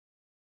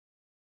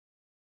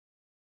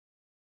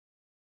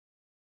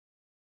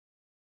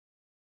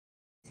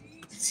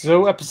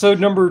So episode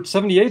number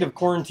 78 of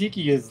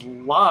Quarantiki is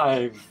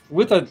live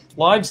with a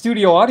live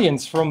studio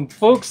audience from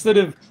folks that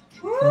have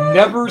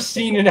never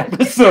seen an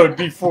episode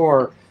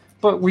before.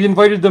 But we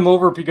invited them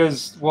over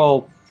because,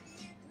 well,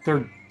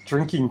 they're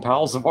drinking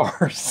pals of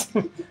ours.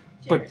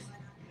 But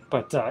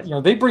you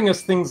know, they bring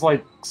us things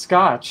like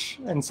scotch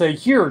and say,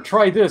 "Here,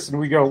 try this," and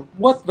we go,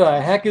 "What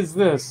the heck is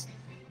this?"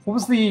 What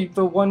was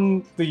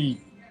the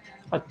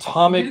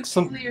atomic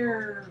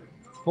nuclear?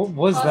 What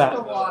was pasta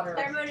that? Water.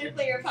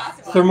 Thermonuclear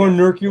pasta water.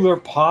 Thermonuclear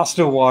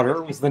pasta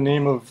water was the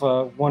name of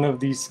one of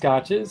these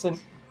scotches,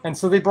 and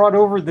so they brought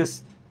over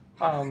this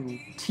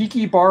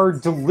tiki bar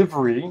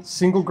delivery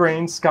single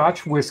grain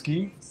Scotch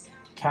whiskey,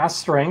 cask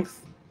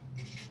strength.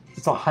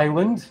 It's a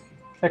Highland.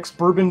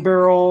 Ex-bourbon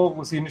barrel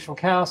was the initial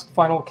cask,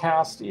 final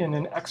cast in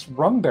an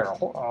ex-rum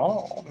barrel.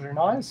 Oh, very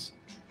nice.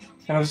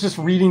 And I was just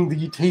reading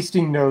the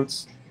tasting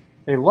notes.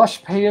 A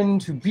lush paean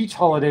to beach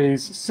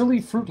holidays, silly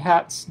fruit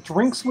hats,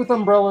 drinks with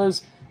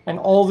umbrellas, and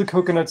all the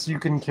coconuts you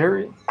can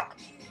carry.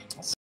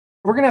 So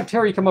we're going to have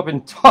Terry come up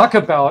and talk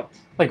about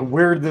like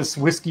where this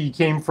whiskey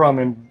came from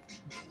and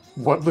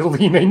what little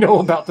he may know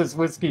about this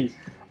whiskey.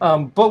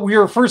 But we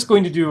are first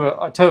going to do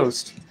a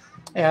toast.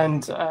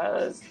 And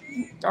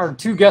our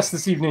two guests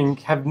this evening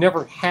have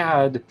never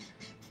had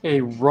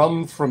a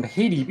rum from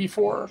Haiti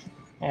before.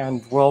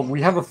 And, well,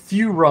 we have a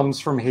few rums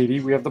from Haiti.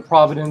 We have the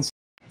Providence,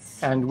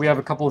 and we have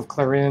a couple of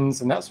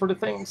Clarins and that sort of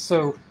thing.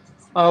 So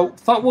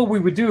thought what we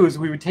would do is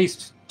we would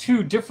taste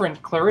two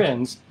different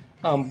Clarins.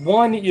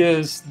 One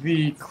is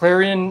the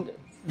Clarin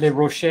Le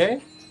Rocher,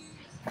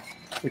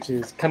 which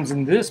comes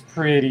in this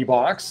pretty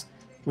box,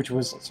 which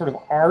was sort of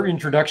our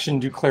introduction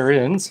to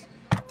Clarins.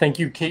 Thank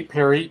you, Kate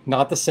Perry,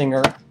 not the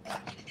singer,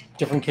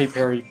 different Kate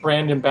Perry,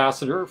 brand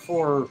ambassador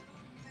for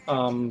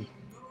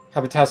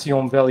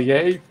Habitation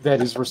Vellier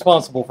that is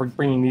responsible for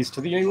bringing these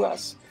to the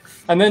US.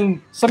 And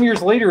then some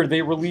years later,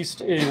 they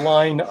released a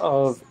line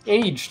of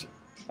aged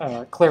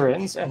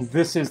Clarins, and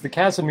this is the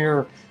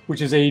Casimir,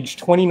 which is aged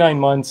 29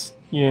 months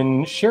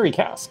in sherry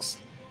casks.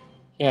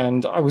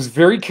 And I was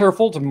very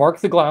careful to mark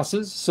the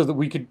glasses so that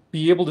we could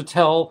be able to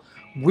tell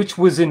which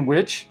was in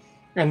which.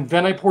 And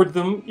then I poured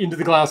them into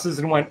the glasses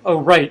and went, oh,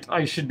 right,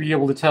 I should be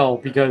able to tell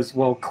because,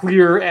 well,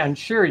 clear and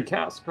sherry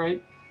cask,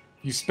 right?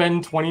 You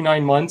spend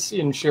 29 months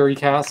in sherry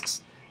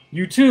casks,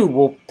 you too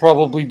will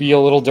probably be a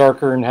little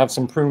darker and have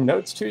some prune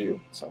notes to you.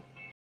 So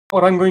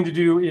what I'm going to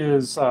do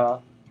is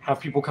have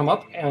people come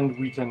up and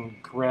we can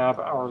grab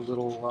our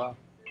little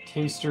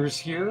tasters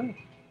here.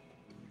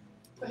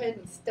 Go ahead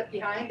and step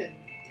behind and...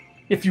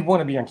 If you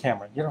want to be on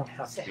camera, you don't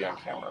have to be on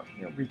camera.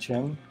 You know, reach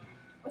in.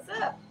 What's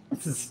up?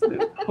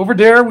 Over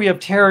there, we have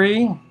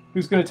Terry,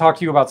 who's going to talk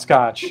to you about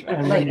Scotch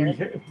and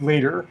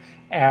later.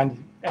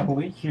 And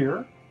Emily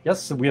here.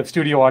 Yes, so we have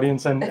studio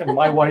audience and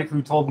my wife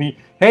who told me,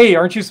 hey,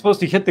 aren't you supposed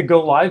to hit the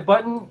go live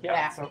button?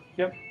 Yeah. So,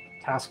 yep,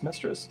 task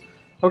mistress.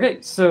 Okay,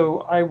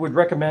 so I would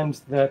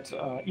recommend that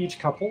each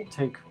couple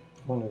take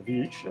one of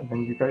each, and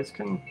then you guys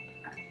can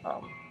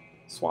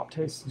swap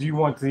tastes. Do you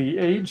want the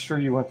aged or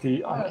you want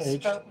the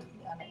unaged? Start with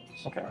the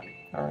unaged.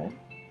 Okay, all right.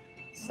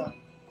 So,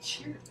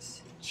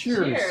 cheers.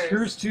 Cheers.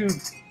 Cheers to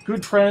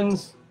good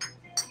friends,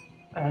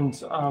 and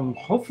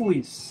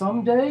hopefully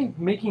someday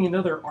making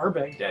another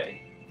Ardbeg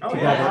day. Oh,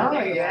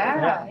 together.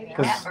 yeah. Maybe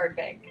at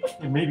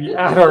Ardbeg. Maybe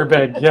at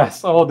Ardbeg,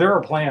 yes. Oh, there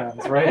are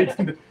plans, right?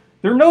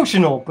 They're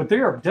notional, but they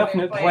are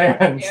definite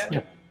plans.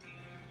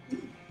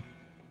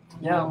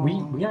 Yeah,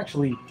 we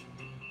actually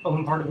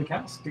own part of the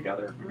cask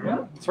together. Mm-hmm.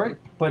 Yeah, that's right.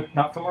 But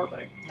not from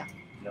Ardbeg.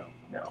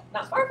 No.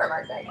 Not far from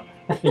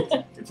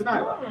Ardbeg. It's an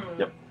island.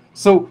 Yep.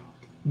 So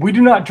we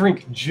do not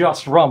drink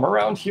just rum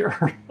around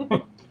here.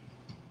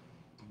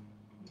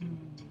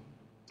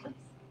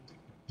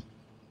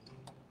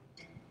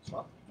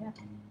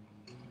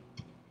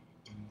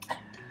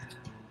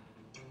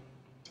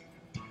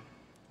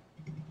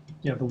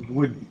 Yeah, the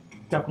wood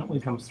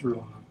definitely comes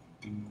through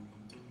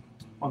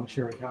on the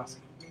sherry cask.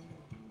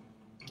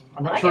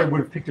 I'm not sure I would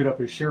have picked it up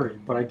as sherry,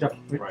 but I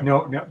definitely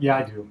no, yeah,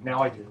 I do.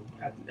 Now I do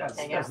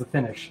as the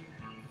finish.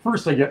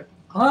 First, I get,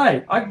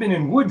 hi, I've been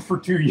in wood for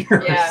 2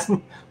 years. Yeah.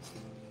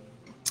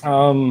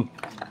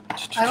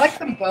 I like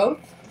them both.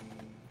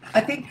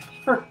 I think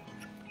for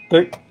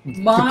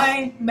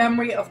my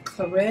memory of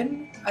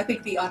Clarin, I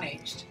think the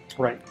unaged.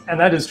 Right, and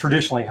that is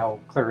traditionally how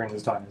Clarin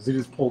is done. Is it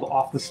is pulled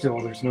off the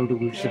still. There's no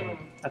dilution.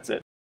 That's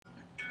it.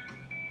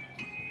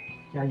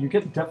 Yeah, you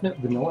get definite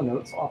vanilla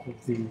notes off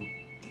of the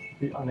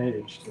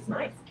unaged. It's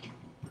nice.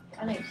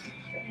 Unaged.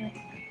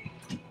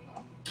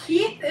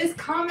 Keith is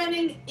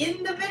commenting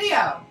in the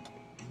video.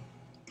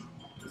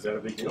 Is that a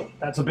big deal?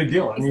 That's a big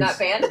deal. He's not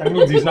banned? That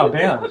means he's not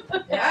banned.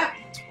 Yeah.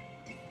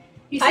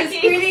 He Hi, says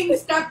Keith.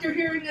 greetings, Dr.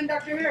 Hearing and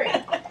Dr.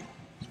 Hearing.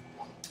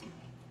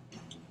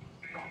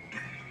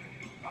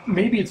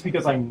 Maybe it's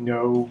because I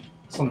know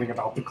something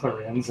about the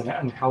Clarins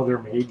and how they're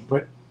made,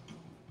 but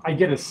I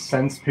get a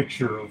sense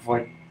picture of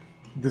like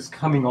this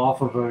coming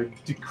off of a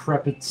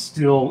decrepit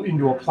still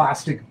into a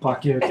plastic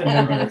bucket and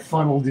then being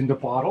funneled into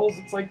bottles.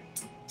 It's like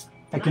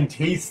I can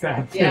taste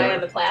that. Yeah,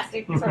 the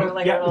plastic sort of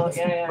like a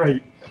little,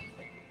 right.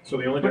 So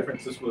the only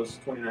difference, this was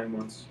 29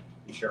 months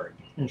in sherry.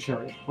 In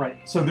sherry,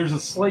 right. So there's a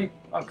slight,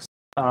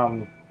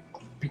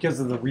 because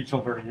of the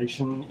regional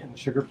variation in the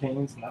sugar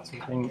canes and that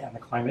sort of thing, and the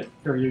climate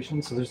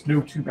variation, so there's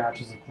no two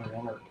batches of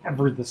Clarin are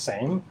ever the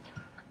same.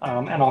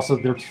 And also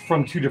they're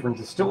from two different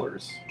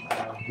distillers.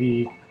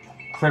 The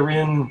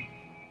Clarin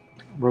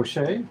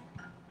Rocher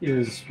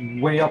is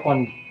way up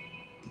on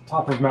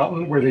top of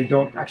mountain where they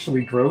don't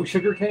actually grow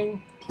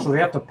sugarcane, so they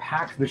have to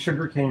pack the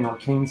sugarcane or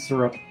cane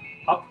syrup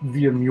up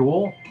via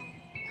mule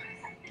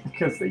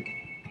because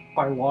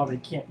by law they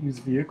can't use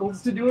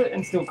vehicles to do it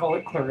and still call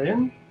it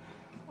Clarin.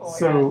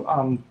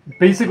 So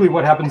basically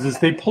what happens is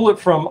they pull it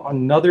from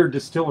another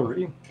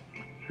distillery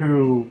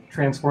who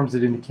transforms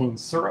it into cane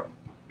syrup.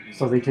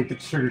 So they take the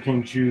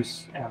sugarcane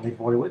juice and they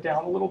boil it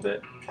down a little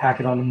bit, pack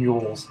it onto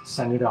mules,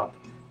 send it up,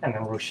 and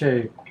then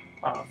Rocher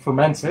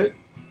ferments it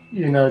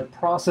in a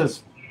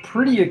process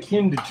pretty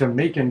akin to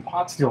Jamaican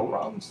pot still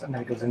rums, and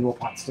then it goes into a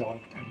pot still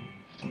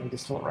and they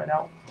distill it right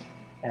out.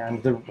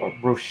 And the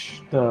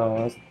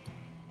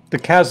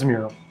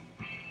Casimir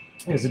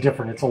is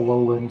different. It's a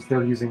lowland.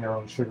 They're using their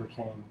own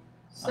sugarcane.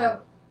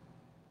 So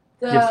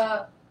the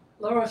yes.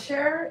 La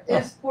Rocher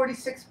is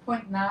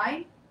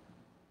 46.9,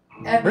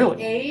 and Really?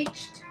 the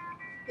aged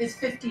is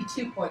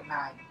 52.9.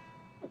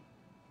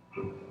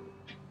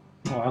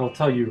 Well, I'll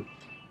tell you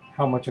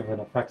how much of an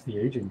effect the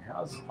aging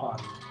has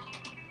on.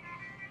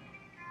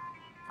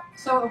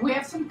 So we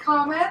have some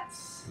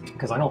comments.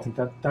 Because I don't think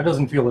that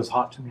doesn't feel as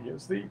hot to me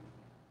as the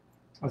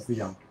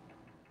young.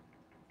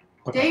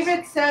 But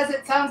David says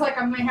it sounds like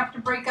I'm going to have to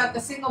break out the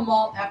single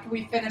malt after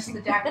we finish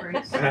the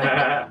daiquiris.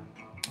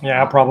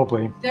 yeah,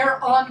 probably.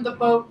 They're on the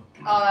boat.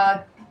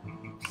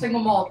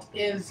 Single malt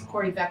is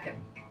Quarantiki.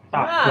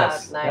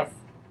 Yes. Nice. Yep.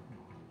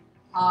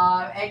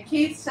 And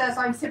Keith says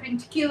I'm sipping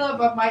tequila,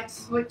 but might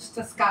switch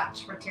to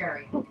scotch for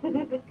Terry.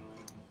 Okay.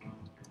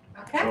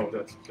 Oh,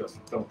 that's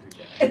just, don't do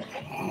that.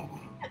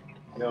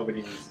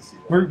 Nobody needs to see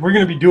that. We're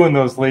going to be doing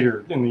those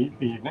later in the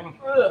evening.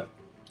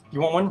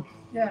 You want one?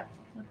 Yeah.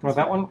 You want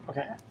that one?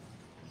 Okay.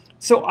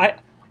 So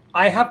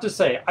I have to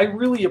say, I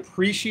really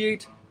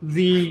appreciate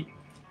the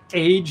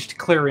aged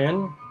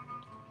Clarin,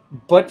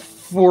 but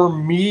for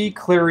me,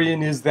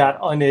 Clarin is that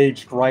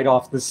unaged right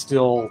off the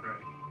still.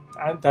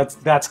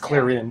 That's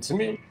Clarin to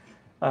me.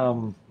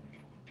 I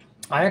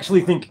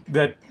actually think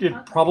that it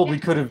probably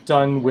could have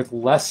done with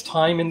less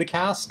time in the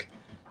cask,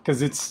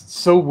 because it's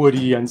so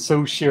woody and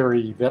so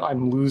sherry that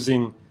I'm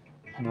losing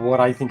what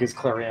I think is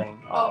Clarin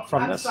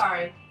from this. I'm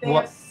sorry. They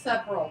have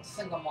several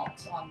single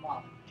malts on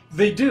one.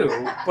 They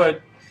do,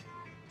 but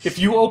if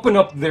you open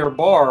up their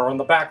bar on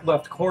the back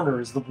left corner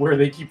is where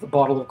they keep the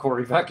bottle of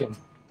Quarantiki.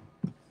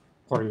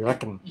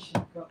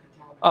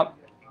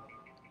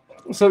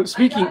 So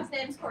speaking, My dog's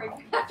name's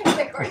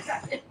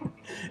Quarantiki.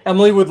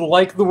 Emily would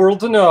like the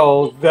world to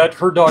know that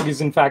her dog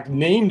is in fact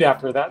named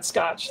after that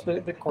Scotch, the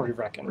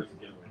Quarantiki.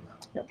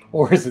 Yep.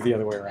 Or is it the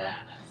other way around?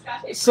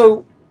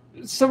 So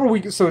several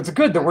weeks. So it's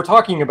good that we're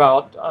talking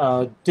about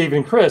David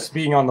and Chris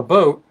being on the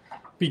boat,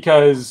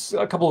 because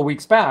a couple of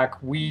weeks back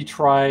we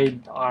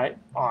tried.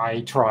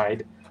 I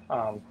tried.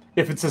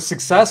 If it's a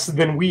success,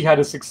 then we had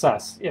a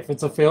success. If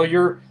it's a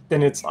failure,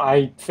 then it's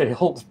I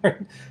failed.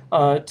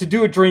 To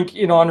do a drink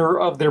in honor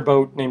of their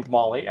boat named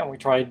Mollie, and I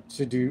tried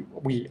to do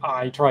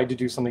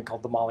something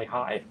called the Mollie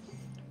Hai,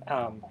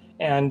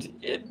 and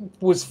it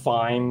was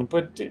fine,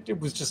 but it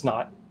was just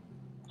not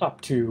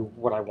up to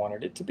what I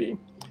wanted it to be.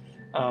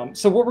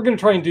 So what we're going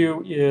to try and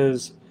do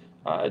is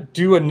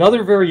do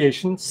another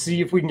variation,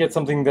 see if we can get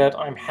something that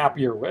I'm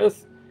happier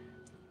with.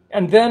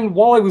 And then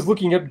while I was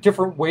looking at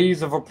different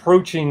ways of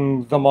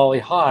approaching the Mollie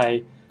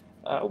Hai,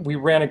 we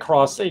ran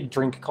across a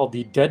drink called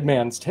the Dead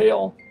Man's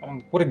Tale.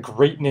 And what a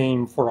great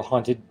name for a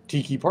haunted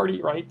tiki party,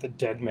 right? The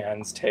Dead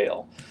Man's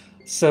Tale.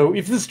 So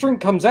if this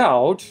drink comes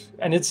out,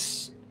 and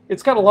it's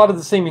got a lot of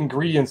the same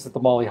ingredients that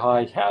the Mollie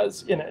Hai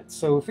has in it.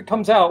 So if it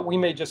comes out, we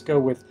may just go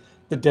with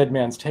the Dead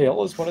Man's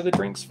Tale as one of the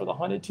drinks for the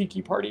haunted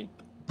tiki party.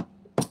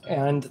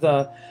 And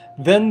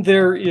then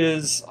there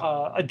is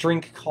a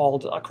drink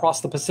called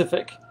Across the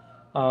Pacific,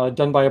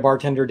 done by a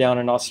bartender down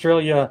in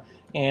Australia.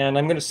 And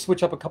I'm going to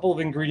switch up a couple of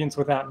ingredients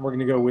with that, and we're going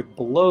to go with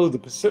Below the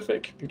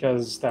Pacific,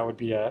 because that would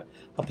be a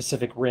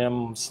Pacific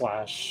Rim /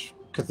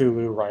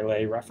 Cthulhu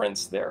Riley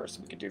reference there.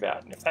 So we could do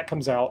that. And if that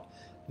comes out,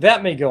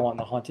 that may go on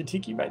the haunted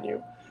tiki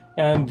menu.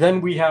 And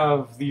then we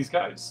have these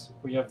guys.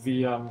 We have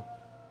the,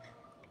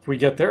 if we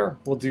get there,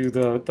 we'll do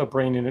the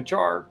brain in a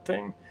jar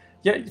thing.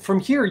 Yeah, from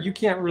here you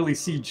can't really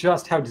see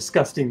just how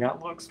disgusting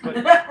that looks, but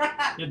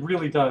it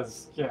really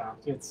does. Yeah,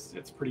 it's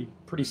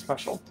pretty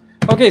special.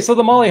 Okay, so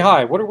the Mollie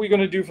Hai. What are we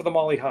going to do for the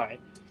Mollie Hai?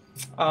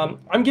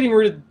 I'm getting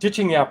rid of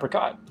ditching the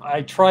apricot.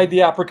 I tried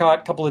the apricot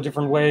a couple of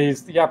different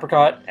ways. The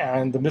apricot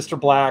and the Mr.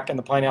 Black and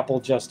the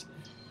pineapple just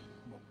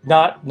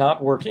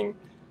not working.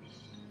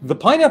 The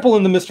pineapple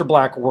and the Mr.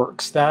 Black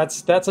works.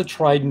 That's a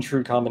tried and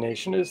true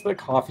combination, is the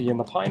coffee and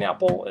the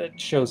pineapple. It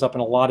shows up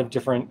in a lot of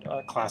different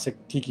classic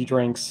tiki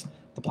drinks.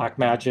 the Black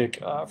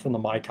Magic from the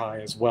Mai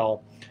Tai as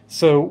well.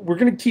 So we're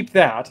going to keep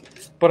that,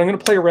 but I'm going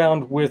to play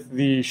around with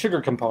the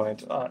sugar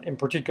component in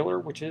particular,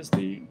 which is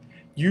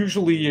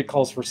usually it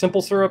calls for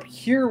simple syrup.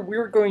 Here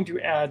we're going to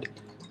add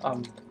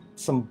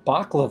some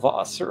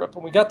baklava syrup.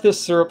 And we got this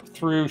syrup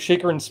through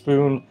Shaker and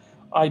Spoon.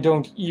 I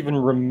don't even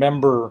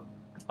remember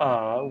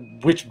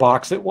which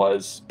box it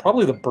was.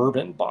 Probably the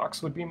bourbon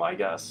box would be my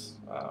guess.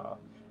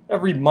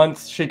 Every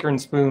month, Shaker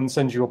and Spoon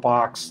sends you a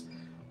box.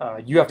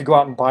 You have to go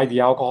out and buy the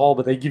alcohol,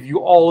 but they give you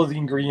all of the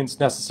ingredients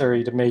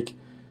necessary to make,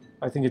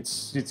 I think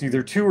it's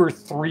either 2 or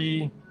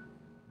 3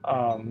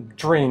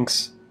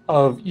 drinks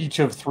of each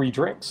of 3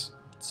 drinks.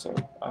 So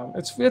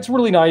it's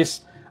really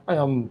nice.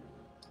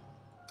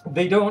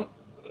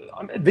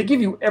 They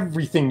give you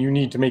everything you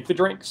need to make the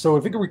drink. So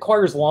if it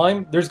requires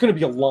lime, there's going to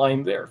be a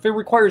lime there. If it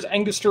requires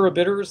Angostura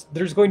bitters,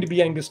 there's going to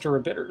be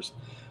Angostura bitters.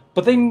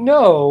 But they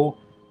know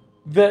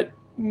that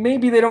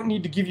maybe they don't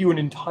need to give you an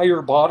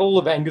entire bottle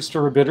of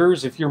Angostura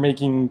bitters if you're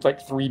making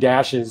like 3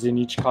 dashes in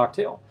each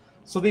cocktail.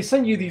 So they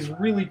send you these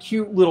really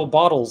cute little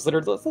bottles that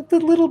are the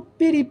little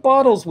bitty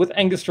bottles with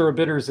Angostura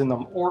bitters in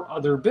them or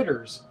other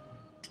bitters.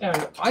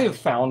 And I have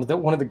found that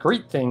one of the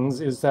great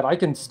things is that I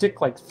can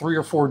stick like 3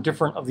 or 4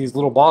 different of these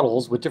little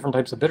bottles with different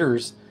types of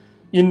bitters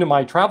into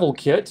my travel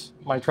kit,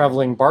 my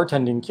traveling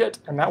bartending kit,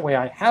 and that way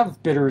I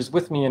have bitters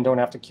with me and don't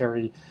have to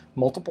carry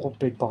multiple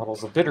big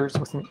bottles of bitters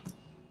with me.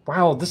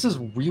 Wow, this is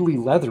really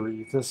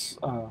leathery, this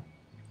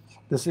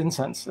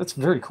incense. It's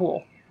very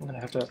cool. I'm going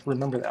to have to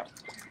remember that.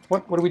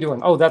 What are we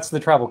doing? Oh, that's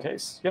the travel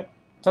case. Yep.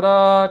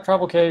 Ta-da!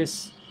 Travel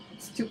case.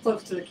 It's too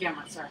close to the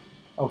camera, sorry.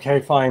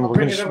 Okay, fine. We're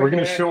gonna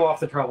here. show off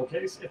the travel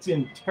case. It's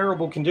in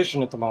terrible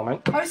condition at the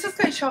moment. I was just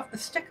going to show off the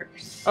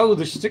stickers. Oh,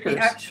 the stickers. The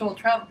actual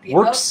travel.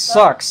 Work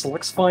sucks.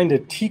 Let's find a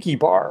tiki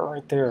bar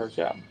right there.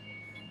 Yeah.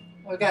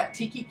 We got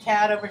Tiki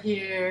Cat over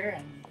here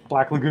and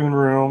Black Lagoon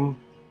Room.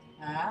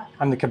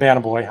 I'm the Cabana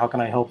Boy. How can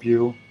I help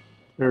you?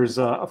 There's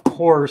of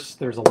course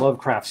there's a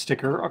Lovecraft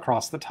sticker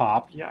across the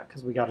top. Yeah,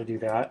 because we got to do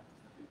that.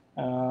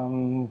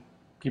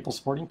 People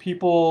Supporting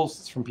Peoples.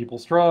 It's from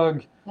People's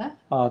Drug.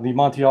 Huh? The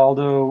Monte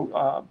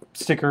Aldo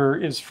sticker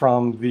is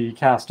from the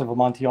cast of a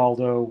Monte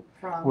Aldo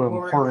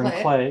Horror and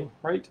Clay,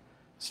 right?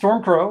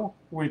 Stormcrow,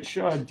 which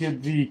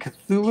did the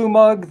Cthulhu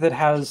mug that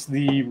has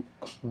the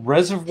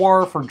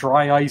reservoir for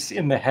dry ice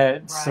in the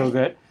head, so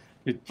that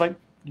it like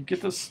you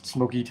get the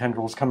smoky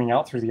tendrils coming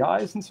out through the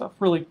eyes and stuff.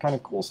 Really kind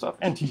of cool stuff.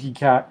 And Tiki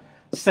Cat,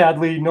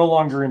 sadly no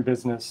longer in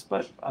business,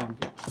 but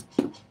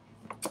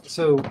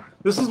so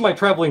this is my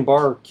traveling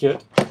bar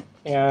kit.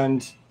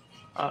 And,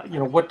 you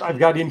know, what I've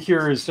got in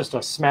here is just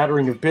a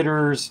smattering of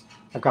bitters.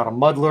 I've got a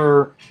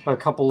muddler, a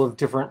couple of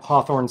different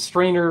Hawthorne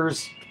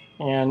strainers,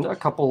 and a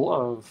couple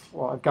of,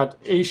 well, I've got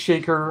a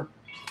shaker,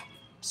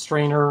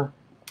 strainer,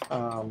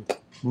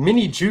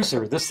 mini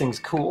juicer. This thing's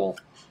cool,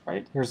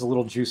 right? Here's a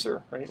little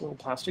juicer, right? A little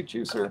plastic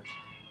juicer.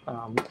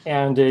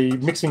 And a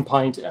mixing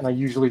pint, and I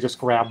usually just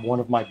grab one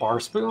of my bar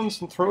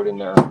spoons and throw it in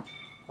there.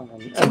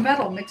 It's a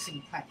metal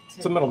mixing pint, too.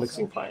 It's a metal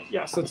mixing pint,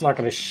 yeah, so it's not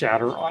going to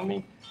shatter on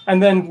me.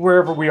 And then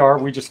wherever we are,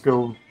 we just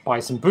go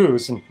buy some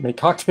booze and make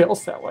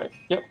cocktails that way.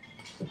 Yep.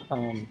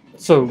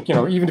 So, you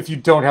know, even if you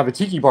don't have a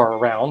tiki bar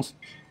around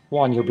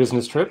on your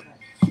business trip,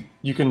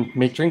 you can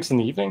make drinks in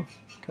the evening,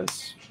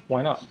 because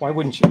why not? Why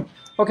wouldn't you?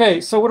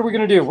 Okay, so what are we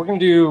going to do? We're going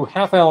to do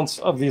 ½ ounce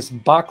of this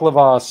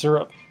baklava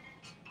syrup.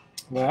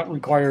 That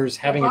requires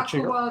having a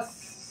sugar. Baklava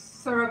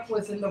syrup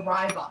was in the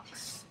rye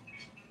box.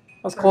 I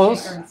was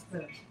close.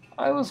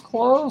 I was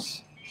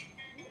close.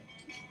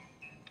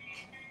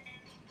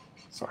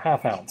 So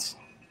 ½ ounce.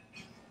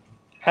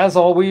 As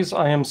always,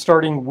 I am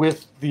starting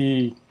with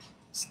the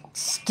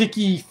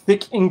sticky,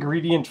 thick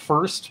ingredient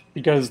first,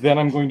 because then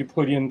I'm going to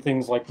put in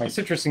things like my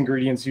citrus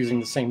ingredients using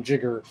the same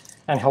jigger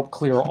and help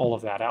clear all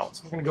of that out.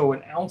 So I'm going to go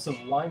 1 ounce of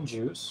lime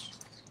juice.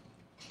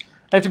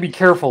 I have to be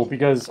careful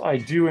because I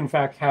do in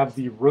fact have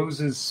the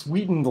Rose's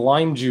sweetened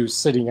lime juice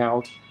sitting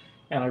out,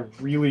 and I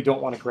really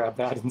don't want to grab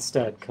that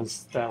instead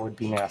because that would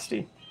be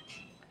nasty.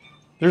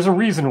 There's a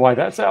reason why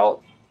that's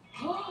out.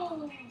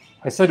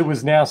 I said it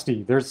was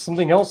nasty. There's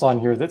something else on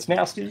here that's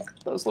nasty.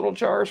 Those little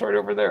jars right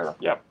over there.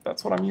 Yep,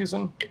 that's what I'm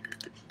using.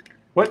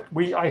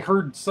 I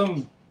heard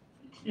some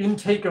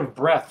intake of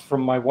breath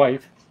from my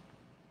wife.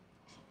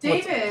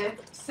 David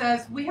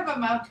says, we have a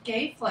Mount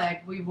Gay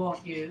flag we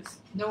won't use.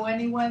 Know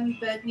anyone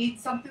that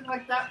needs something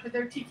like that for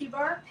their tiki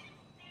bar?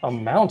 A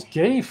Mount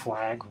Gay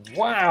flag?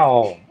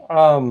 Wow.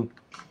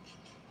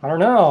 I don't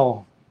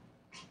know.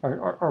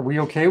 Are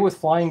we okay with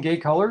flying gay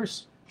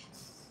colors?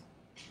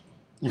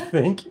 You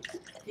think?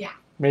 Yeah.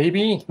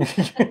 Maybe?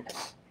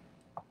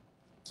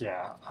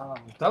 Yeah,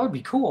 that would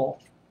be cool.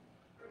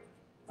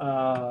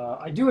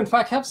 I do, in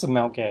fact, have some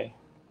Mount Gay.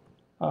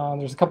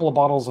 There's a couple of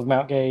bottles of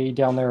Mount Gay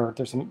down there.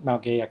 There's some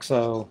Mount Gay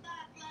XO.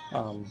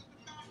 And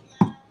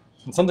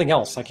something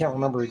else. I can't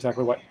remember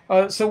exactly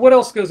what. So what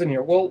else goes in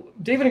here? Well,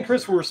 David and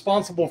Chris were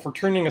responsible for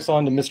turning us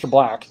on to Mr.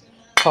 Black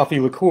coffee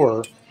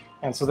liqueur.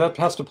 And so that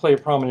has to play a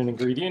prominent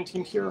ingredient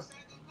in here.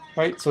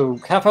 Right, so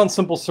 ½ ounce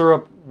simple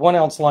syrup, 1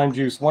 ounce lime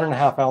juice,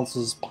 1½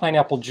 ounces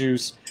pineapple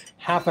juice,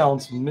 1/2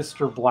 ounce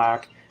Mr.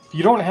 Black. If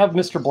you don't have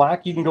Mr.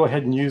 Black, you can go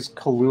ahead and use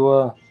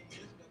Kahlua.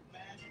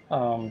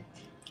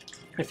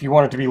 If you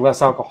want it to be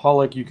less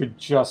alcoholic, you could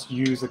just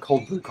use a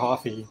cold brew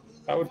coffee.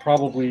 That would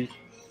probably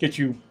get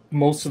you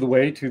most of the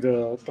way to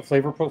the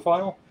flavor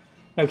profile.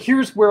 Now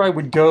here's where I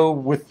would go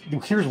with,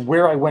 here's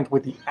where I went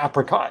with the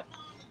apricot.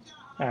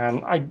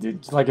 And I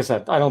did, like I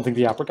said, I don't think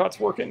the apricot's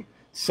working.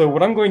 So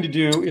what I'm going to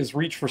do is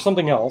reach for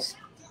something else,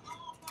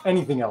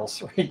 anything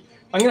else, right?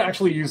 I'm going to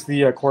actually use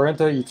the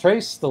Quarantiki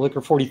Welcome, the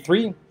liquor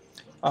 43,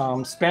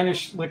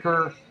 Spanish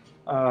liquor.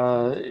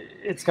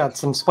 It's got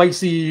some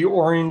spicy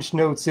orange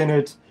notes in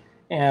it,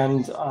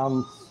 and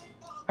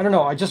I don't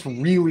know, I just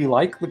really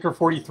like liquor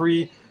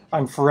 43.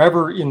 I'm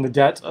forever in the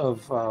debt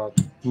of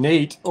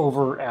Nate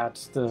over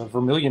at the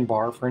Vermilion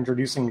Bar for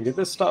introducing me to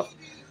this stuff.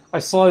 I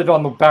saw it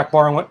on the back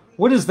bar and went,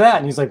 "What is that?"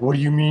 And he's like, "What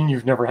do you mean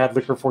you've never had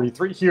liquor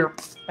 43? Here,"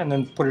 and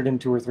then put it in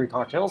 2 or 3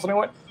 cocktails. And I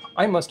went,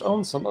 I must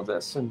own some of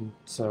this. And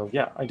so,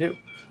 yeah, I do.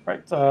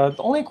 Right,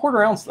 only a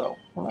 1/4 ounce, though.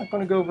 We're not going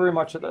to go very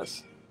much of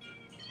this.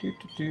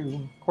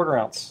 1/4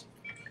 ounce.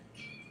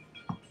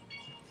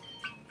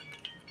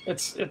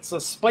 It's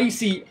a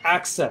spicy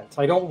accent.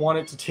 I don't want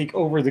it to take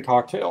over the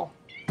cocktail.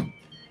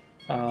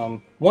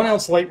 1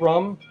 ounce light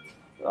rum.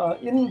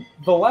 In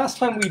the last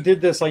time we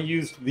did this, I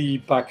used the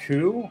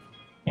Baku.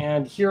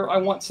 And here I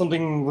want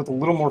something with a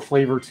little more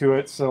flavor to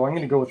it, so I'm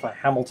going to go with the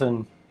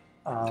Hamilton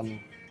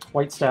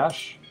White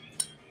Stash.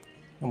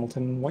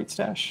 Hamilton White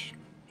Stash.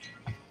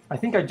 I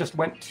think I just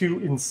went too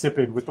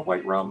insipid with the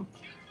white rum.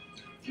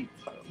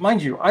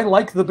 Mind you, I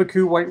like the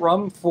Baku white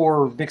rum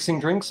for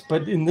mixing drinks,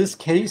 but in this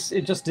case,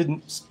 it just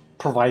didn't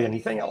provide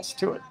anything else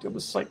to it. It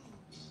was like,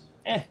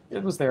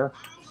 it was there.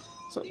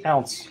 So,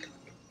 ounce.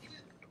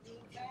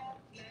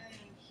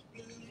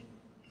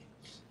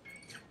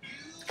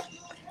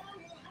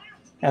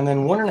 And then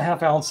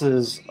 1.5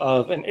 ounces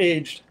of an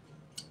aged,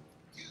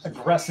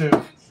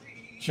 aggressive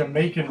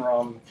Jamaican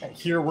rum. And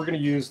here we're going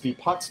to use the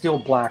Pot Still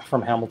Black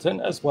from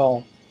Hamilton as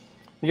well.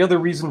 The other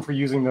reason for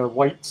using the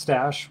White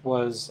Stash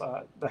was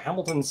the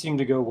Hamiltons seem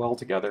to go well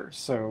together,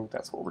 so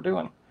that's what we're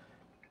doing.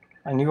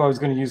 I knew I was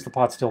going to use the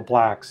Pot Still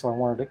Black, so I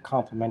wanted a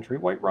complimentary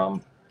white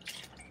rum.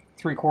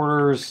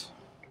 3/4.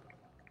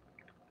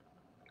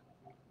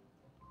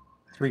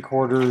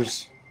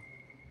 3/4.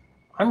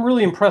 I'm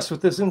really impressed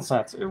with this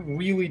incense. It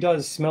really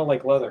does smell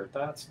like leather.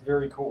 That's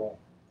very cool.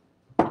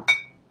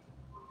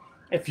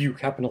 If you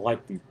happen to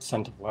like the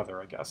scent of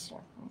leather, I guess.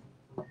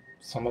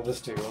 Some of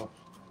us do.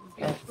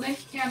 Link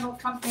Candle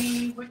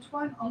Company, which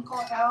one? Uncle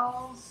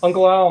Al's?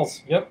 Uncle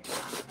Al's, yep.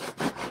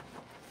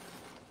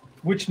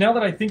 Which, now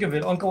that I think of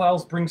it, Uncle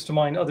Al's brings to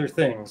mind other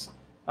things.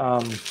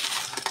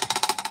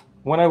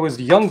 When I was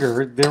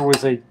younger, there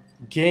was a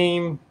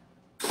game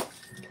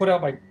put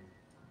out by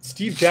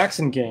Steve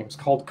Jackson Games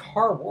called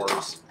Car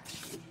Wars.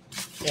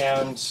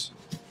 And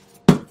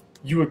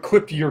you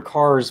equipped your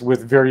cars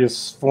with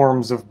various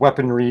forms of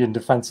weaponry and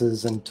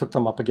defenses and took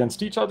them up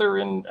against each other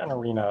in an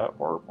arena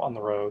or on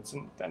the roads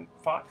and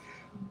fought.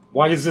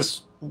 Why does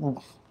this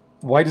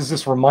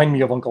remind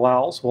me of Uncle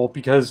Al's? Well,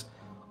 because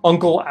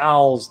Uncle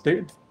Al's,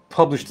 they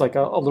published like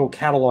a little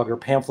catalog or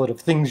pamphlet of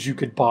things you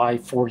could buy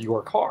for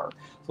your car.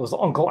 So it was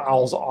Uncle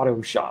Al's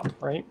Auto Shop,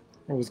 right?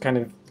 It was kind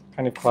of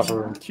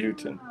clever and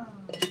cute, and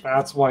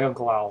that's why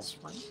Uncle Al's.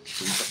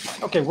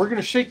 Okay, we're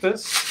gonna shake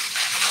this.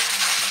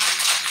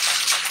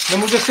 Then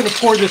we're just going to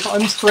pour this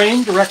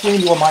unstrained directly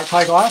into a Mai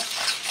Tai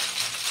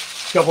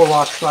glass, double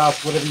rock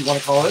glass, whatever you want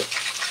to call it.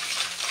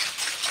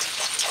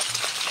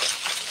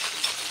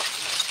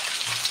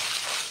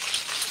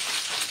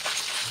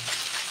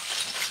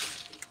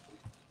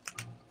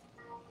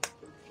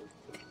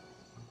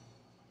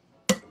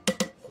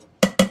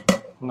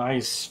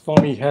 Nice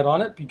foamy head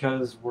on it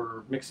because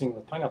we're mixing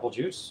with pineapple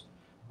juice.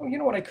 Oh, you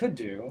know what I could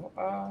do?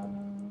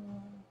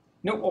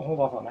 Nope, we'll hold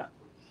off on that.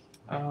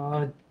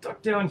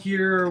 Duck down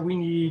here, we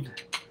need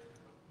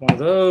one of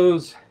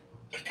those,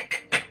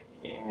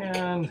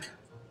 and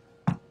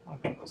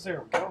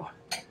there we go.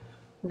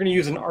 We're going to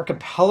use an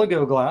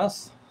Archipelago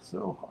glass.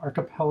 So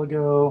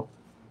Archipelago,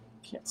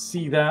 can't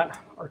see that,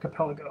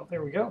 Archipelago,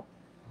 there we go,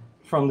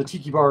 from the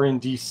Tiki Bar in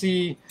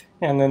DC,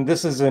 and then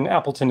this is an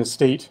Appleton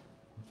Estate.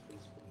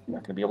 You're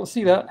not going to be able to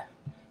see that.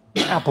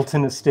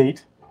 Appleton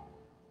Estate,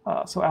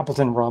 so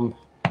Appleton rum,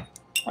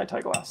 Mai Tai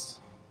glass.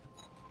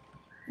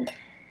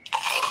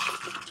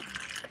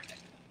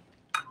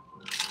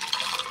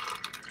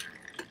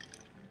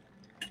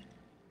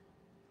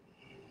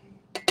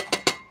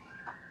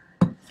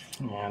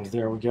 And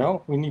there we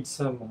go. We need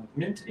some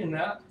mint in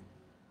that.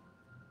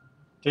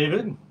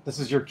 David, this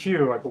is your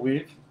cue, I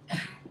believe.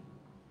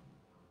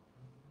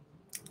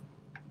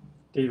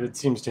 David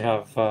seems to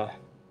have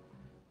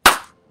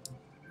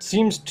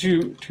seems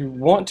to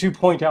want to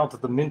point out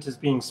that the mint is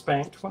being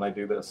spanked when I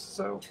do this.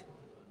 So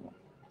I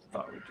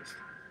thought we'd just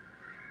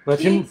let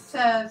him. Keith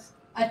says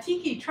a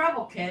tiki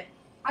travel kit.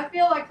 I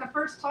feel like the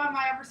first time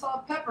I ever saw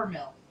a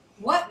peppermill.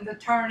 What in the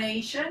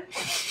tarnation?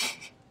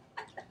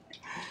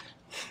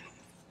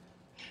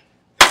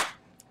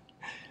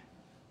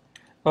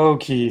 Oh,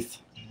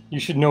 Keith. You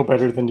should know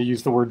better than to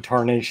use the word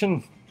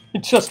tarnation.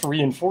 It just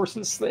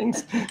reinforces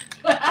things.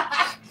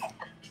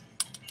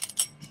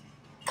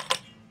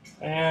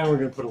 And we're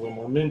going to put a little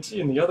more mint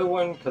in the other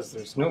one because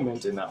there's no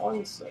mint in that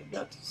one. So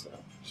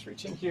just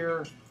reach in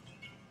here.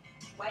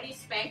 Why do you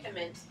spank the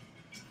mint?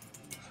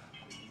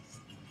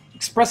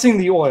 Expressing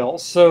the oil.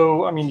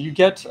 So, I mean, you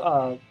get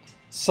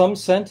some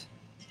scent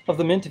of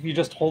the mint if you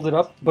just hold it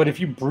up. But if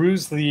you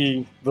bruise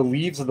the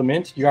leaves of the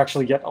mint, you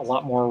actually get a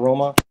lot more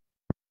aroma.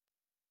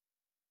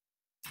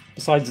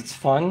 Besides, it's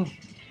fun.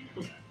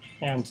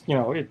 And, you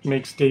know, it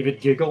makes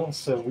David giggle,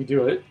 so we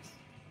do it.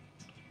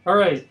 All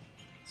right,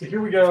 so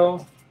here we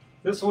go.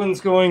 This one's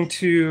going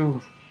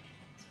to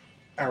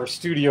our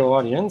studio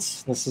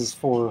audience. This is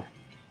for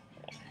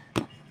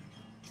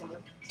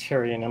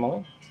Terry and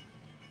Emily.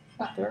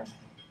 Up there.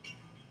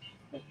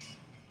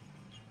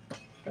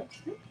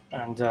 Okay.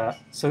 And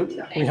so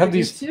we have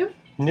these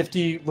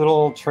nifty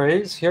little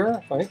trays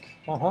here, like,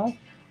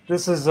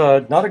 This is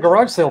not a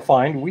garage sale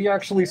find. We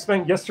actually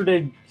spent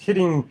yesterday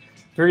hitting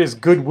various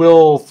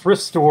Goodwill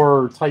thrift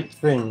store type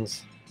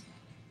things.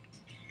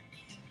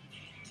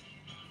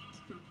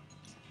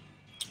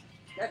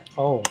 Good.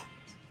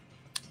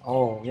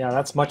 Oh, yeah,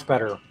 that's much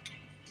better.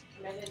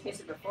 I mean, I didn't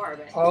taste it before,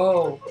 but.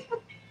 Oh,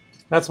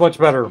 that's much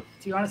better.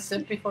 Do you want a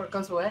sip before it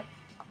goes away?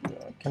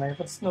 Can I have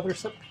another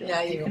sip?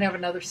 Yeah, you can have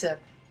another sip.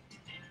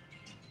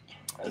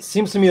 It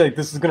seems to me like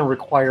this is going to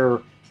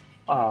require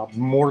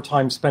more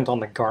time spent on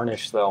the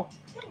garnish, though.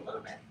 A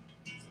little bit.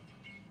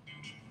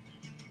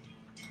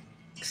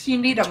 Because you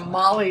need a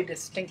Mollie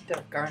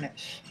distinctive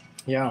garnish.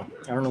 Yeah,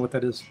 I don't know what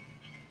that is.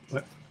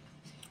 But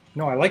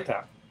no, I like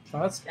that. Oh,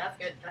 That's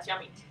good. That's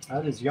yummy.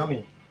 That is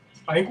yummy.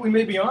 I think we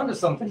may be onto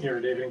something here,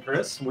 David and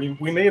Chris. We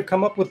may have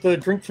come up with the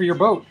drink for your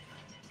boat.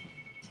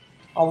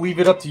 I'll leave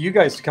it up to you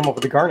guys to come up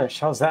with the garnish.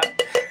 How's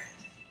that?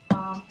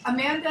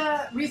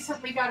 Amanda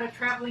recently got a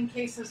traveling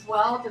case as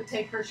well to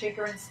take her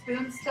shaker and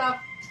spoon stuff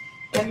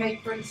and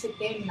make drinks at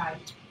game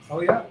night.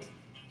 Oh, yeah.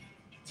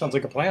 Sounds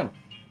like a plan.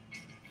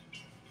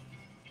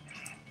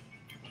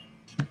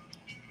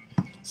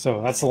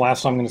 So that's the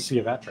last I'm going to see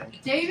of that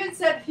drink. David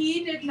said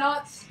he did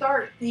not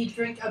start the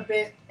drink a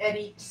bit at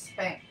each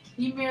spank.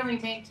 He merely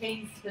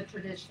maintains the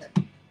tradition.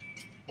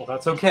 Well,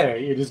 that's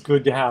okay. It is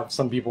good to have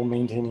some people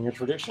maintaining a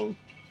tradition.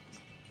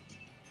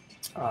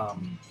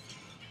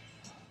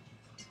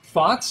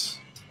 Thoughts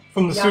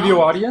from the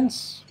studio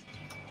audience?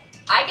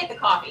 I get the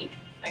coffee.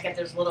 I get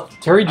those little.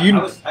 Terry, do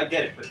you? I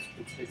get it, but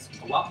it's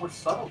a lot more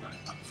subtle than I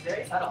thought. It's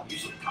very subtle.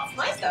 Usually coffee's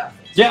my stuff.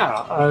 Yeah,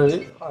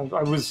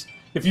 I was.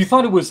 If you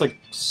thought it was like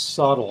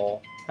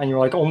subtle and you're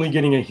like only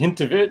getting a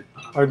hint of it,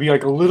 I would be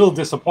like a little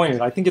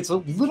disappointed. I think it's a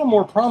little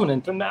more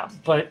prominent than that,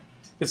 but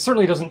it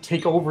certainly doesn't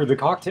take over the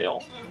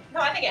cocktail. No,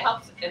 I think it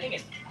helps. I think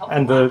it helps.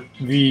 And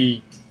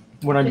the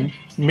when I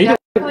made it.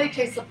 Definitely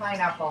taste the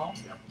pineapple.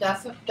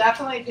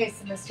 Definitely taste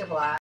the Mr.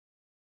 Black.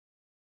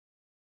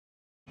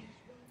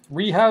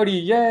 Howdy,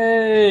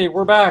 yay,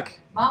 we're back.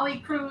 Mollie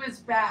crew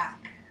is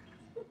back.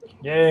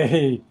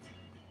 Yay.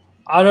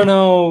 I don't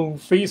know,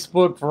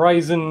 Facebook,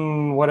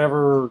 Verizon,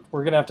 whatever.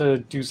 We're going to have to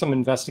do some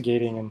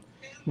investigating and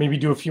maybe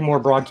do a few more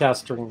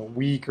broadcasts during the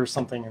week or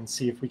something and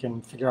see if we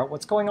can figure out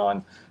what's going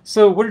on.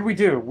 So what did we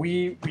do?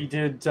 We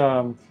did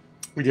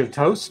a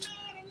toast.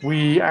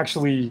 We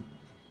actually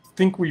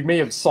think we may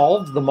have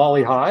solved the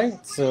Mollie Hai,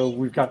 so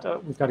we've got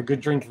a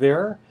good drink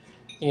there.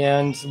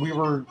 And we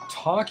were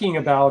talking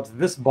about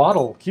this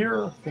bottle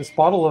here, this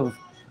bottle of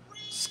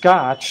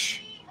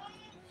scotch.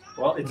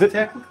 Well, it's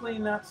technically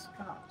not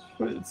scotch.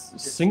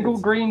 It's single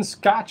grain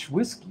scotch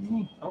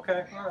whiskey.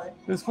 Okay, all right.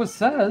 That's what it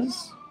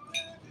says.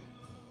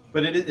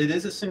 But it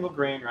is a single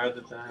grain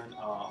rather than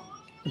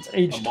it's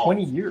aged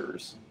 20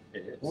 years.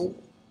 It is. Oh.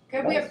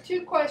 Okay, we have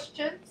 2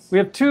 questions. We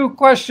have 2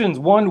 questions.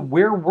 One,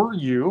 where were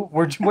you?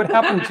 What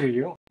happened to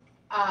you?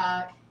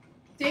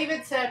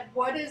 David said,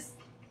 what is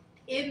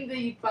in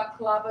the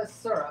baklava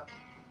syrup?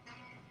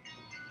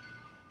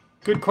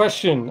 Good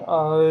question.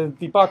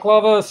 The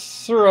baklava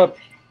syrup.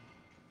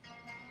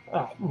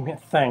 Oh,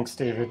 thanks,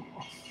 David.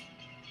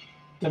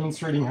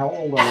 Demonstrating how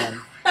old I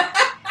am.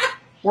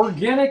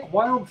 Organic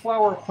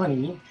wildflower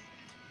honey,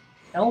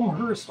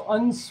 Elmhurst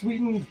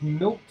unsweetened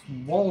milked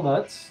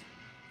walnuts,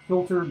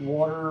 filtered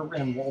water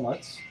and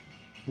walnuts,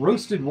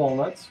 roasted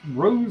walnuts,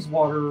 rose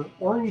water,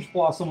 orange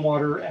blossom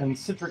water, and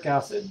citric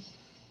acid.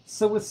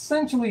 So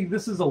essentially,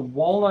 this is a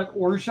walnut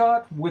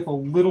orgeat with a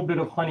little bit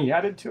of honey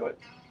added to it.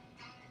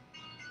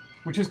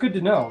 Which is good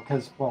to know,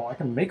 because, well, I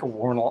can make a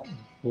walnut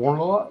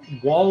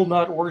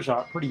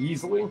orgeat pretty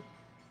easily.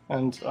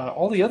 And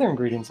all the other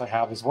ingredients I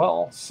have as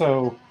well.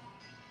 So,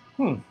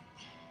 if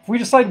we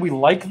decide we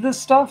like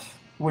this stuff,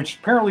 which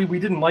apparently we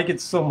didn't like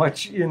it so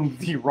much in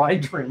the rye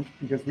drink,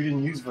 because we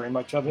didn't use very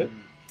much of it,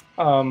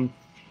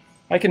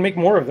 I can make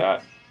more of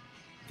that.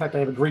 In fact, I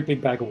have a great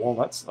big bag of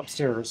walnuts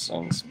upstairs.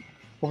 And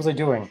what was I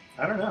doing?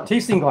 I don't know.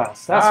 Tasting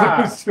glass. That's what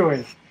I was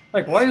doing.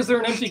 Like, why is there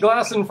an empty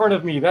glass in front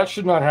of me? That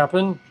should not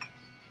happen.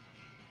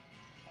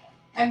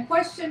 And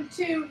question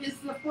 2, is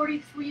the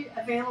 43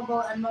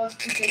 available at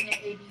most Virginia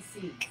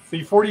ABCs?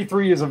 The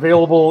 43 is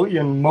available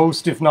in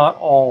most, if not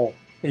all,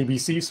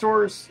 ABC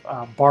stores,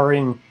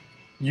 barring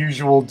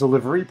usual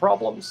delivery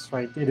problems,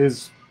 right? It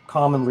is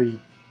commonly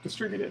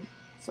distributed.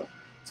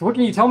 So what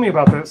can you tell me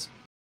about this?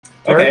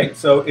 Jared? Okay,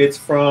 so it's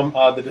from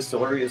the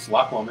distillery is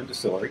Loch Lomond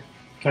Distillery.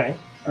 Okay.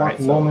 All Loch right,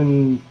 so-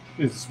 Lomond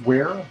is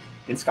where?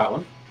 In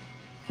Scotland.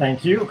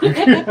 Thank you.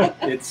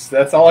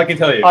 That's all I can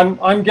tell you.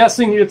 I'm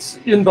guessing it's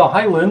in the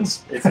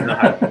Highlands. It's in the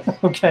Highlands.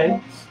 Okay.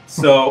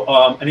 So,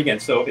 and again,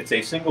 so it's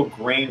a single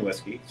grain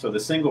whiskey. So the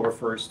single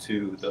refers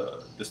to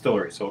the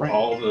distillery. So Right.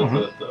 all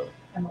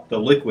the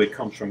liquid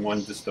comes from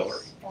one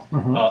distillery.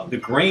 Mhm. The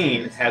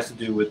grain has to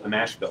do with the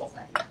mash bill.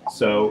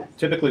 So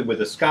typically with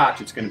a Scotch,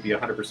 it's going to be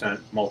 100%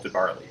 malted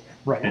barley.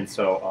 Right. And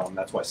so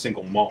that's why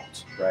single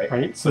malt, right?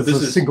 Right. So But this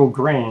this is is single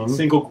grain.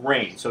 single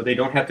grain. So they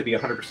don't have to be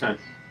 100%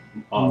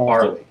 Malted.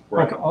 barley.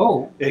 Right. Okay.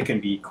 Oh. It can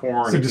be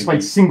corn. So it just can like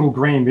be, single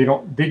grain,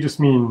 they just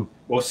mean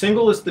well,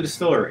 single is the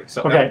distillery.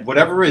 So Okay.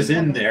 whatever is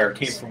in there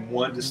came from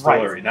one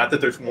distillery. Not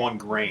that there's one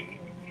grain.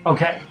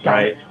 okay. Got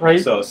Right. it, right.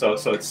 So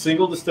it's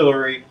single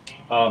distillery,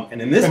 and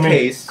in this And then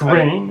case,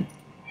 grain.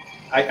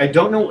 I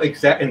don't know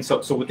exact. And so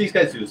what these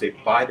guys do is they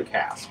buy the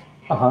cask.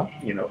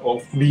 You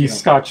know, The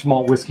Scotch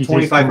malt whiskey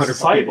 2,500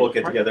 Society, people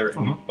get right? together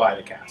and Mhm. buy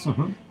the cask.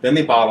 Mhm. Then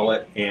they bottle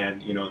it,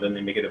 and then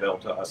they make it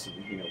available to us, and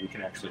we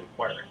can actually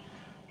acquire it.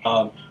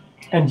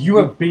 And you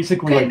have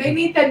basically Okay, like they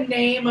need the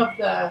name of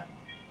the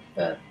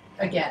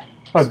again.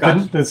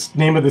 the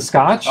name of the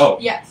Scotch Oh,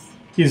 Yes.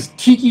 is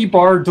Tiki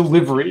Bar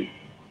Delivery.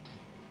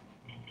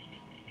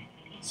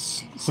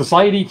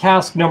 Society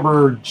cask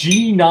number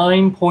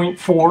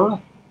G9.4,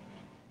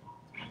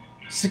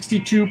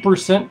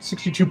 62%,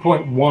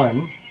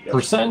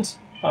 62.1%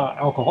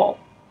 alcohol.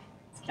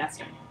 It's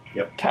casting.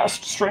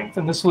 Cast strength,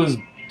 and this was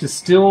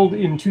distilled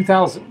in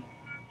 2000,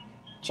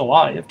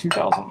 July of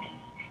 2000.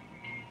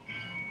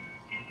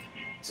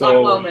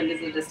 so Loch Lomond is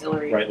the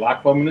distillery. right,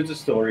 Loch Lomond is the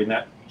distillery, and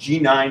that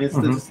G9 is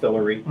the Mhm.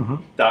 distillery.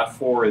 Mhm. Dot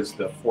 4 is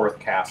the fourth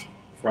cask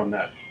from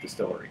that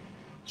distillery.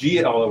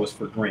 G, although was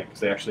for grain, because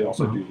they actually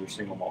also Mhm. do their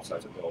single malt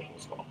size available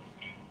as well.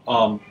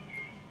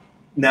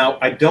 Now,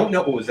 I don't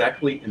know what was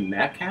actually in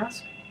that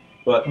cask,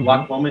 but Mhm.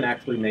 Loch Lomond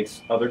actually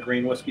makes other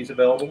grain whiskeys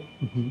available,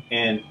 Mhm.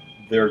 and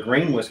their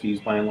grain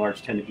whiskeys, by and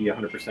large, tend to be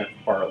 100%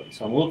 barley.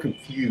 So I'm a little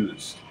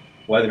confused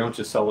why they don't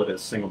just sell it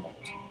as single malt.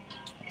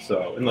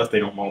 So, unless they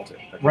don't malt it.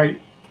 Right.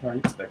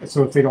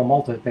 So if they don't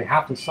malt it, they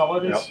have to sell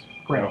it as Yep.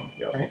 grain,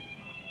 Yep. right?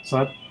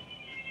 So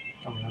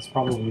that's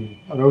probably,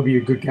 that would be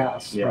a good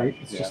guess, Yeah, right?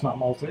 It's yeah. just not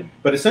malted.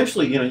 But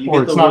essentially, you Or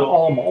get it's the not little...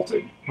 all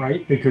malted,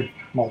 right? They could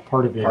malt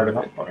part of it. Part or of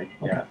not it, part.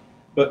 Yeah.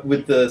 But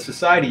with the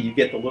society, you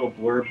get the little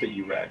blurb that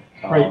you read.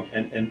 Right.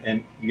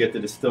 And you get the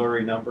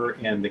distillery number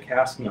and the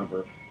cask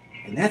number,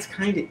 and that's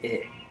kind of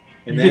it.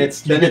 And You then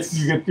get,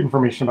 you get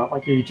information about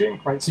like aging,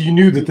 right? So you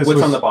knew that this What's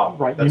was on the bottle.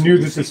 right. That's you knew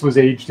what you that this was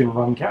aged in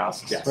rum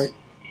casks, Yes. right?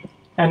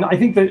 And I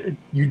think that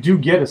you do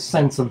get a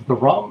sense of the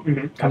rum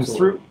Mhm, comes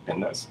absolutely. through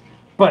in this,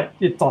 but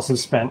it also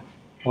spent.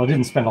 Well, it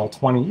didn't spend all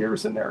 20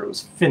 years in there. It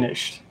was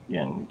finished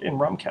in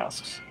rum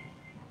casks,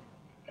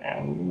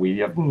 and we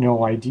have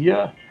no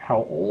idea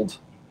how old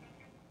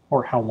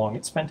or how long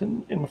it spent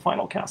in the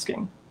final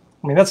casking.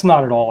 I mean, that's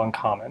not at all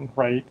uncommon,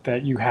 right?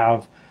 That you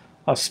have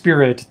a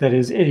spirit that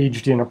is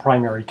aged in a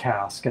primary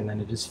cask and then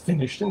it is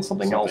finished in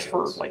something else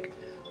for like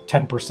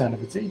 10%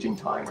 of its aging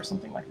time or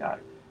something like that.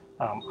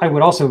 I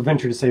would also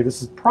venture to say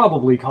this is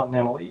probably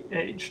continentally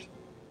aged.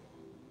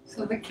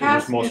 So the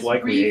cask most is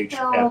likely aged at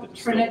the refilled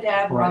distillery.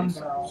 Trinidad rum Right.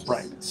 barrels.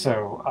 Right.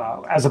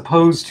 So as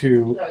opposed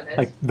to So it is.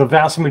 like the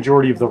vast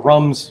majority of the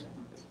rums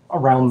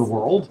around the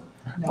world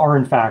are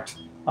in fact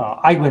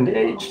island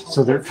aged.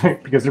 So they're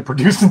because they're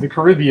produced in the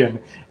Caribbean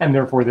and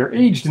therefore they're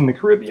aged in the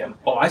Caribbean.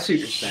 Oh, I see what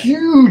you're saying.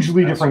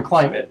 Hugely That's different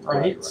what you're saying. climate,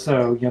 right? Right.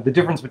 So the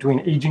difference between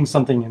aging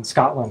something in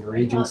Scotland or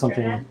aging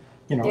something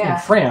in Yeah.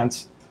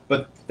 France.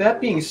 But that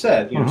being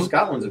said, Mhm.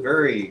 Scotland's a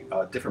very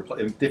different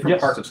place. Different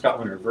Yes. parts of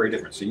Scotland are very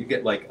different. So you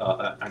get like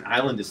an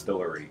island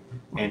distillery,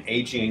 and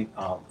aging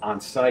on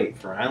site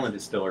for an island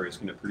distillery is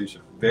going to produce a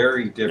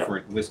very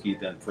different whiskey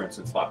than, for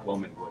instance, Loch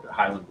Lomond would, a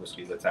Highland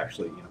whiskey that's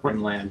actually Right.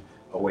 inland,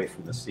 away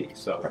from the sea.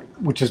 So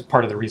Which is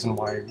part of the reason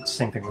why,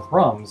 same thing with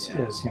rums,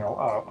 is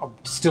a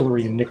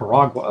distillery in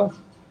Nicaragua,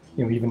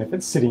 even if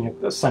it's sitting at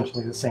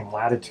essentially the same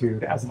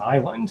latitude as an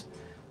island,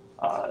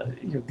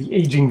 the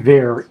aging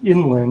there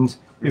inland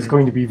is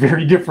going to be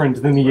very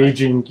different than the Right.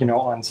 aging,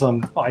 on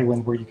some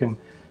island where you can,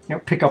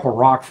 pick up a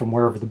rock from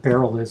wherever the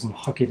barrel is and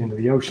huck it into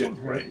the ocean.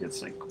 Right?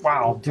 It's like,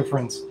 wow,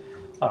 difference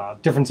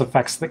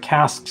affects the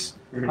casks.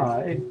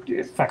 It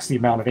affects the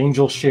amount of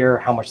angel share,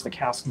 how much the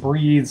cask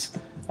breathes,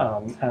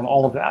 and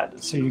all of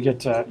that. So you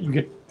get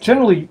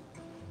generally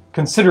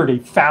considered a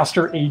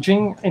faster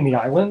aging in the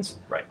islands,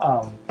 Right.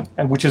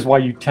 And which is why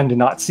you tend to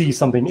not see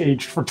something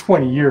aged for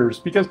 20 years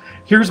because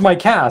here's my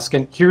cask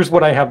and here's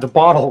what I have to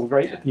bottle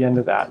right at the end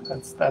of that.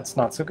 That's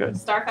not so good.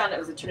 Star found it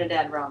was a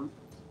Trinidad rum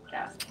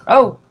cask.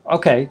 Oh,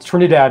 okay,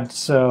 Trinidad.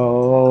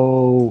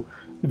 So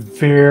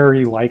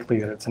very likely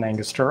that it's an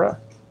Angostura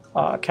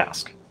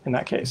cask. in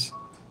that case.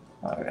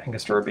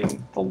 Angostura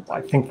being,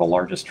 I think, the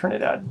largest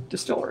Trinidad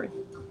distillery,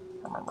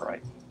 if I remember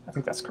right. I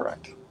think that's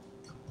correct.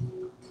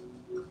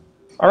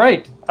 All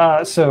right,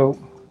 so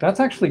that's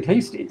actually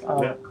tasty.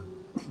 Yeah.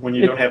 When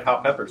you don't have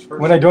hot peppers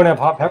first. When I don't have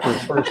hot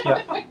peppers first,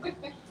 yeah.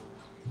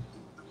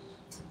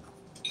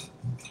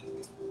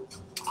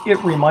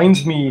 It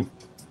reminds me,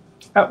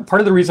 part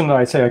of the reason that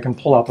I say I can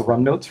pull out the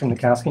rum notes from the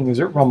casking is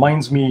it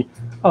reminds me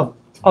of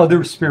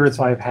other spirits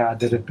I've had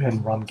that have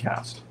been rum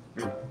cast.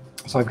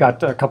 So I've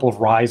got a couple of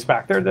ryes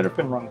back there that have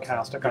been rum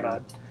cast. I've got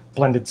a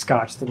blended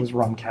scotch that was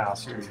rum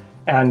cast.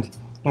 And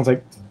I was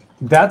like,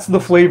 that's the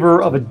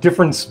flavor of a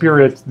different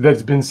spirit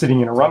that's been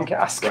sitting in a rum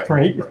cask,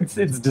 right?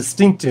 It's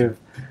distinctive.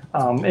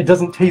 It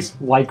doesn't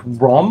taste like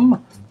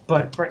rum,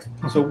 but right.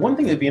 So one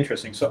thing that'd be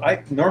interesting. So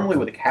I normally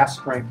with a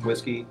cask strength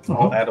whiskey,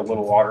 I'll add a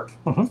little water,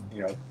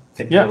 you know,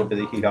 take a little bit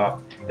of heat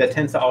off. That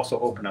tends to also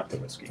open up the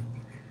whiskey.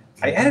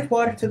 I added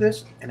water to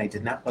this, and I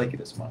did not like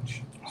it as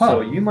much.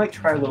 So you might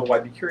try a little while.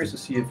 I'd be curious to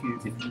see if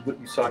you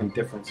saw any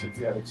difference if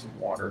you added some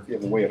water, if you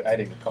have a way of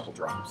adding a couple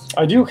drops.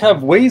 I do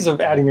have ways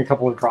of adding a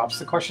couple of drops.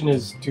 The question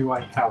is, do I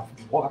have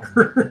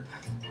water?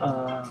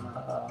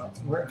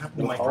 Where have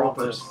my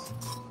droppers?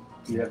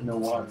 You have no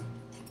water.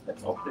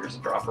 Oh, there's a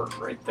dropper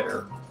right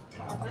there.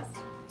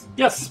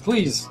 Yes,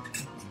 please.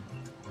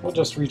 We'll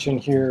just reach in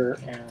here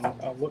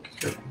and look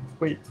here.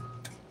 Wait.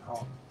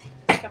 Oh,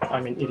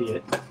 I'm an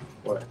idiot.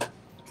 What?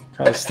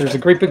 Because there's a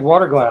great big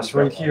water glass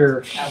right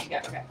here. Okay.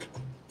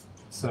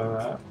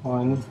 So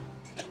 1,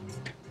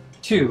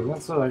 2.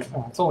 That's like,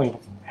 it's only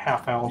a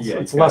half ounce. Yeah,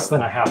 it's less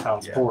than a half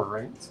ounce pour,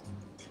 right?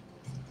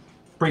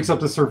 Breaks up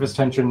the surface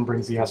tension,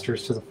 brings the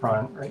esters to the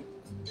front, right?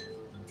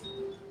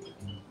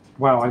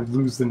 Wow, I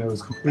lose the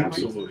nose completely.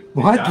 Absolutely.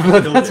 What?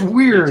 That's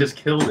weird. It just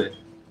killed it.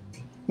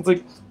 It's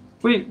like,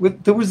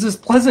 wait, there was this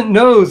pleasant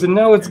nose, and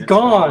now it's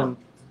gone.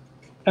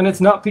 And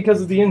it's not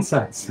because of the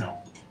incense. No.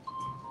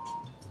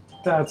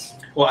 That's...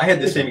 Well, I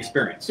had the same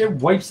experience. It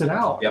wipes it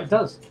out. Yep. It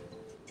does.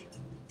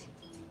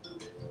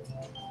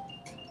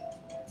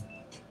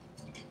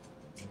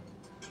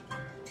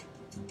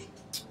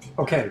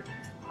 Okay.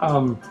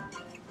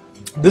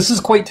 This is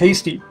quite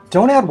tasty.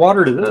 Don't add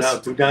water to this. No,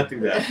 do not do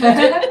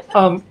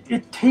that.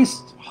 It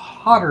tastes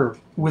hotter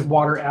with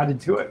water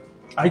added to it.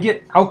 I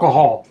get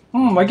alcohol.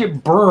 I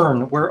get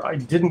burn where I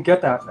didn't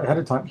get that ahead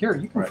of time. Here,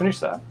 you can finish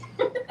that.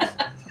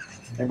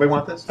 Anybody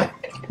want this?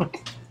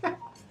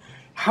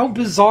 How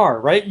bizarre,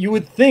 right? You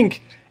would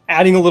think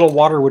adding a little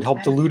water would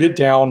help dilute it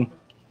down.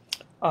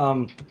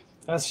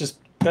 That's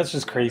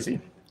just crazy.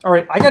 All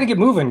right, I got to get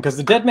moving because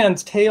the Dead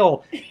Man's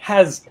Tale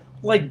has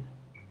like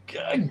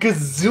a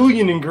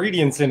gazillion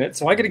ingredients in it,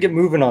 so I got to get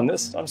moving on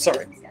this. I'm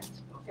sorry.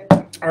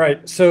 All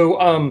right,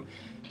 so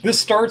this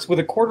starts with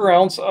a 1/4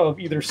 ounce of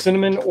either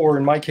cinnamon or,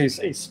 in my case,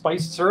 a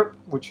spiced syrup,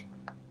 which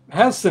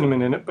has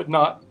cinnamon in it, but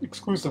not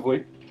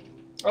exclusively.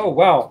 Oh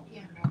wow.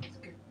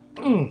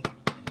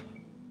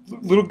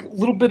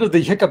 Little bit of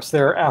the hiccups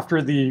there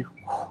after the...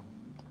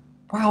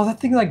 Wow, that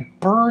thing like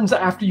burns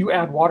after you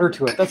add water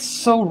to it. That's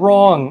so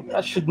wrong.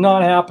 That should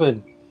not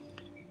happen.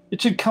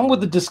 It should come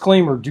with a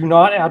disclaimer. Do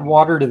not add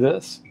water to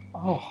this.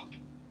 Oh,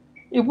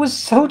 it was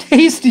so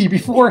tasty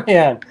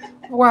beforehand.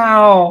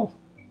 Wow.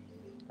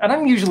 And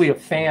I'm usually a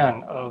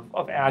fan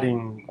of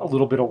adding a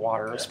little bit of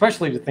water,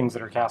 especially to things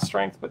that are cast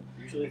strength. But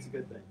usually it's a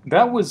good thing.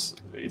 That was...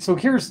 So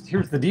here's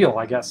the deal,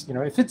 I guess. You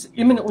know, if it's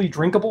imminently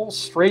drinkable,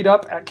 straight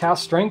up at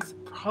cast strength,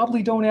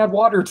 probably don't add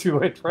water to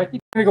it, right? I'm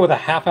gonna go with a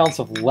 1/2 ounce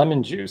of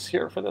lemon juice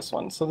here for this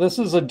one. So this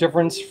is a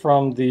difference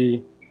from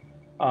the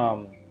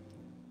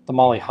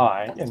Mollie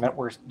Hai in that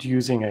we're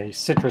using a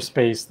citrus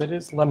base that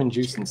is lemon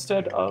juice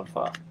instead of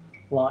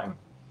lime.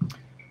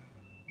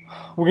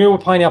 We're gonna go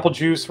with pineapple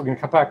juice. We're gonna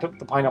cut back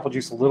the pineapple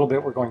juice a little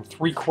bit. We're going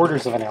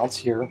 3/4 of an ounce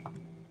here.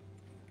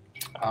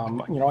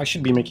 You know, I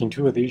should be making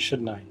 2 of these,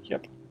 shouldn't I?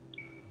 Yep,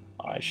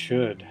 I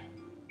should.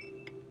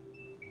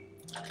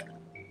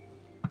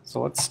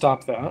 So let's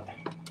stop that.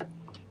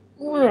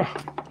 All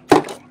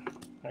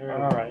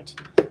right.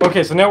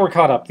 Okay, so now we're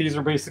caught up. These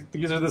are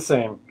the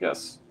same.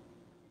 Yes.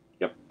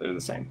 Yep, they're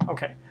the same.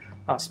 Okay.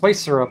 Spice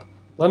syrup,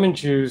 lemon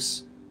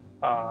juice,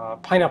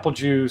 pineapple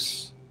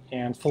juice,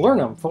 and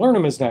falernum.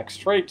 Falernum is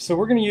next, right? So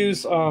we're going to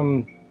use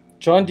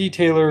John D.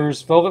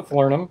 Taylor's Velvet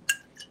Falernum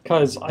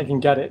because I can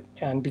get it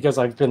and because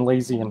I've been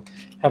lazy and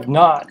have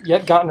not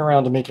yet gotten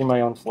around to making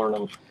my own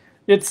falernum.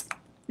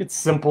 It's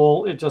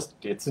simple.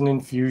 It's an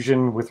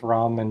infusion with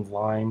rum and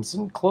limes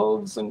and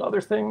cloves and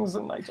other things,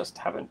 and I just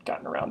haven't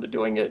gotten around to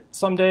doing it.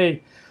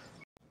 Someday,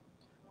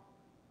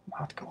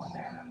 not go in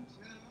there.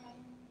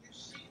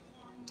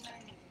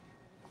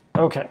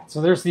 Okay,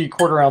 so there's the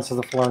 1/4 ounce of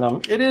the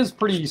falernum. It is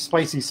pretty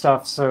spicy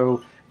stuff,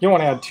 so you don't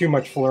want to add too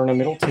much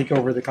falernum. It'll take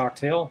over the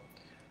cocktail.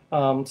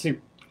 See,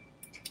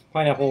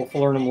 pineapple,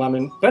 falernum,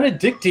 lemon,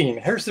 Benedictine.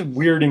 Here's a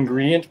weird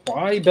ingredient.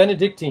 Why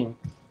Benedictine?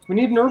 We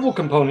need an herbal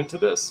component to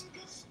this.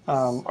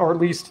 Or at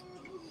least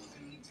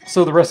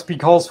so the recipe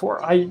calls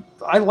for. I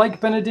like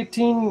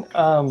Benedictine.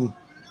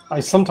 I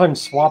sometimes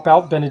swap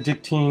out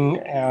Benedictine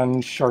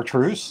and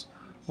chartreuse,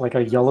 like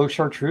a yellow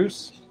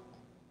chartreuse.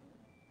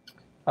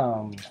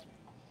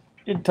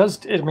 It does.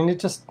 I mean,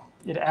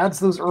 it adds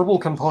those herbal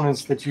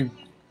components that you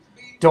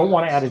don't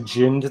want to add a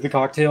gin to the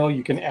cocktail.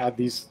 You can add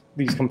these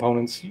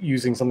components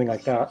using something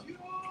like that.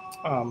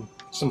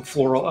 Some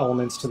floral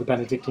elements to the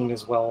Benedictine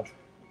as well.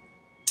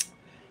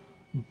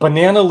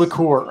 Banana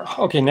liqueur.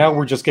 Okay, now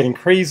we're just getting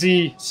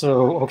crazy.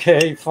 So,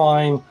 okay,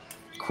 fine.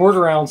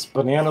 1/4 ounce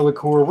banana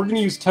liqueur. We're going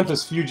to use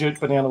Tempus Fugit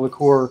banana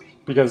liqueur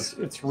because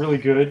it's really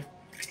good.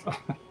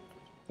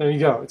 There you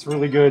go. It's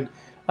really good.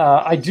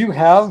 I do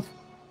have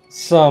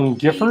some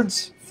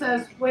Giffords. It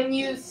says, when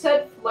you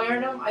said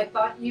Flirnum, I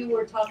thought you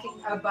were talking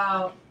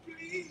about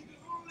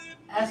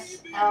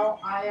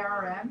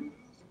SLIRM?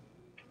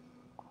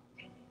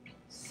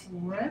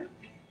 Slurm?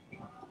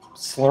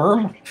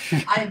 Slurm?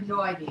 I have no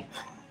idea.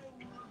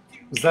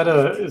 Is that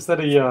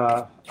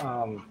a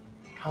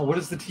what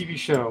is the TV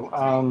show?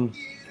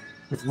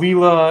 With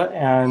Leela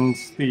and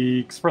the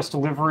express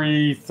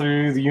delivery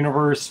through the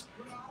universe.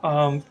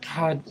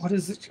 God, what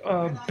is it?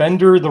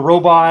 Bender the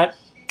robot.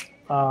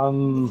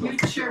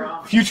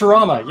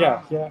 Futurama,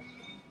 yeah.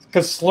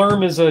 Because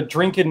Slurm is a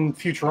drink in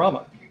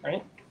Futurama,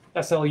 right?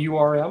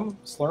 SLURM,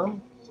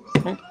 Slurm.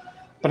 Right?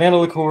 Banana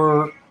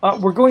liqueur.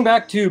 We're going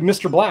back to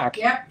Mr. Black.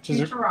 Yep,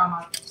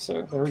 Futurama.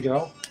 So there we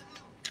go.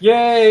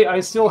 Yay!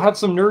 I still have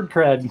some nerd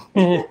cred.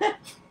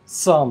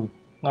 Some,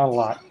 not a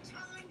lot.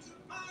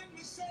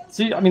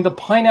 See, I mean, the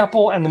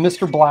pineapple and the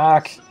Mr.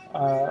 Black,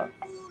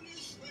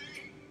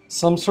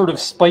 some sort of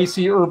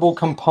spicy herbal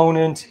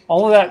component,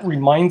 all of that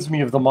reminds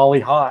me of the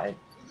Mollie Hai.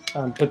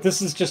 But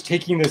this is just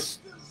taking this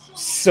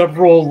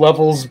several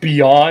levels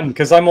beyond,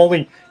 because I'm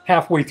only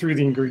halfway through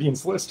the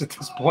ingredients list at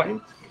this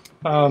point.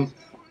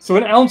 So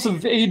 1 ounce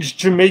of aged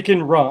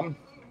Jamaican rum.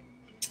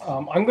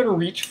 I'm going to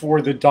reach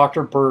for the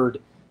Dr.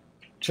 Bird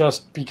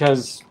just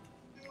because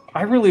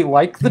I really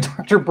like the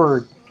Dr.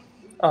 Bird.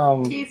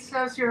 Keith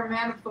says you're a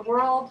man of the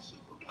world.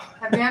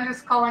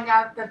 Amanda's calling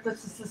out that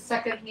this is the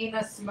second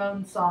Nina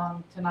Simone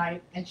song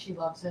tonight, and she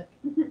loves it.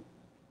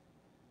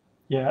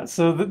 Yeah,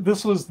 so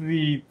this was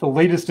the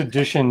latest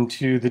addition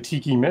to the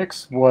Tiki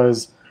mix,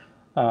 was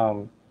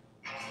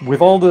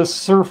with all the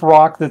surf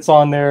rock that's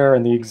on there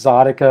and the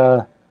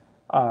exotica,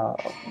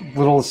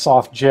 little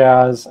soft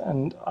jazz,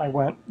 and I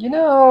went,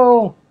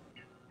 how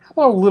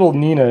about a little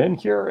Nina in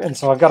here? And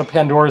so I've got a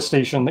Pandora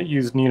station that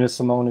used Nina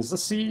Simone as the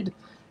seed,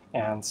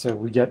 and so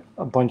we get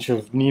a bunch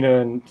of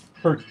Nina and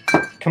her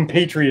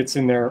compatriots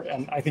in there,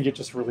 and I think it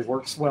just really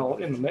works well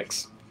in the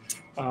mix.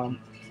 And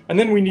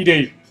then we need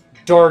a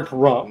dark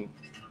rum.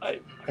 I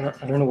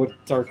don't know what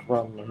dark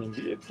rum, I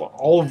mean,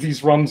 all of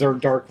these rums are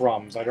dark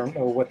rums. I don't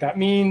know what that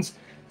means,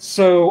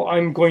 so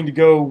I'm going to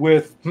go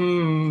with,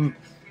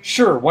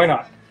 sure, why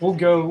not? We'll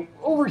go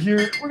over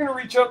here. We're going to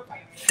reach up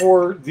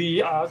for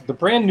the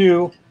brand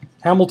new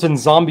Hamilton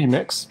Zombie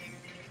Mix.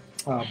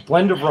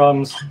 Blend of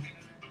rums.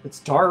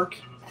 It's dark.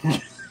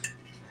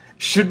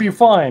 Should be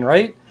fine,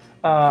 right?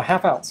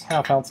 Half ounce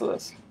of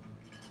this.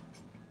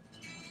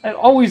 It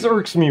always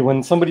irks me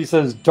when somebody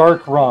says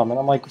dark rum, and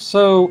I'm like,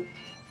 so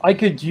I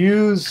could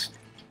use,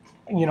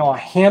 a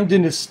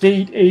Hamden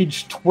Estate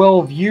aged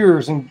 12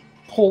 years and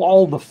pull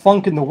all the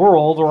funk in the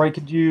world, or I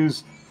could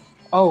use,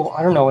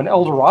 I don't know, an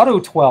Eldorado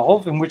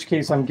 12, in which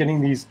case I'm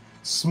getting these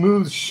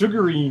smooth,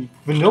 sugary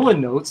vanilla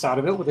notes out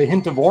of it with a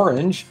hint of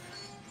orange.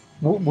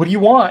 What do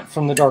you want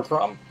from the dark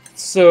rum?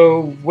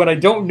 So when I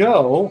don't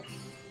know,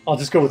 I'll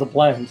just go with a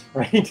blend,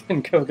 right?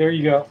 And go, there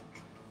you go.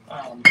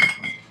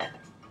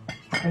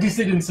 At least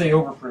they didn't say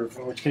overproof,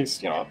 in which case,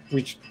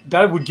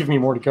 that would give me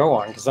more to go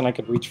on, because then I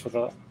could reach for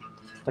the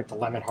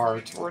Lemon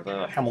Heart or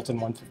the Hamilton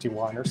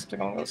 151 or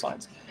something along those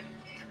lines.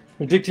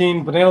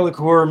 Benedictine, banana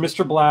liqueur,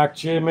 Mr. Black,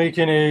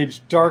 Jamaican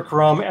aged, dark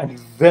rum, and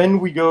then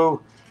we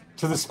go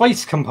to the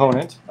spice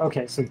component.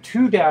 Okay, so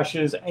 2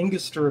 dashes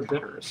Angostura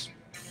bitters.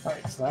 All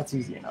right, so that's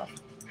easy enough.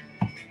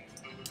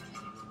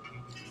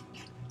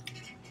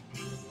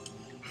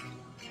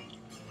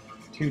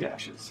 Two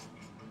dashes.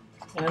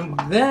 And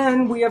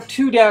then we have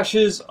 2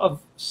 dashes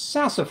of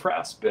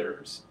sassafras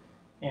bitters.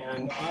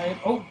 And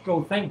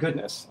thank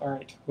goodness. All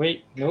right,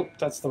 wait, nope,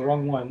 that's the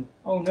wrong one.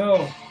 Oh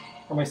no,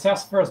 are my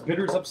sassafras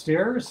bitters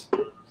upstairs?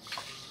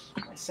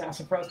 My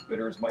sassafras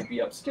bitters might be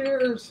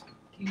upstairs.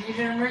 Do you need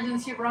an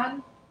emergency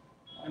run?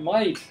 I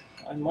might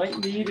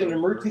need an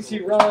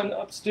emergency run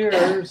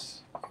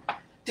upstairs.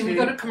 Do we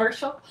go to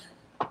commercial?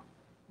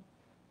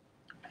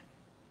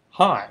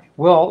 Hi.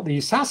 Well, the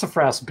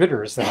sassafras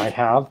bitters that I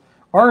have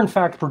are in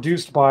fact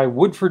produced by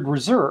Woodford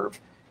Reserve.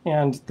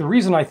 And the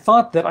reason I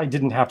thought that I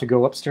didn't have to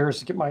go upstairs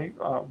to get my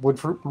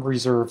Woodford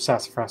Reserve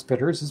sassafras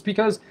bitters is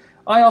because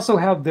I also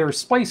have their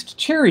spiced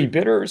cherry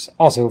bitters,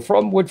 also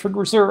from Woodford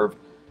Reserve.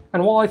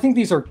 And while I think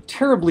these are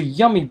terribly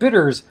yummy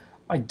bitters,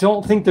 I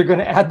don't think they're going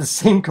to add the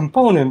same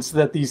components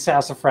that the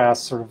sassafras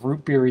sort of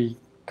root beery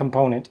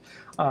component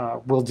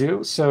will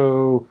do.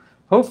 So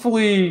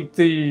hopefully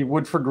the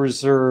Woodford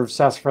Reserve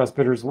sassafras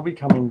bitters will be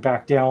coming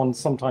back down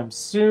sometime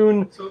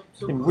soon.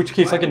 In which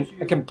case I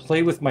can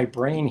play with my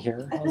brain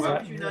here. Why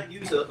would you not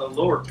use a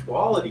lower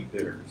quality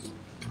bitters?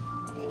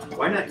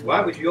 Why not?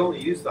 Why would you only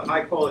use the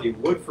high quality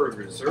Woodford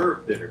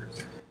Reserve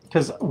bitters?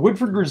 Because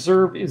Woodford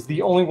Reserve is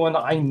the only one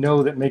I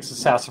know that makes the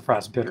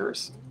sassafras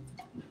bitters.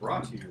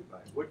 Brought to you by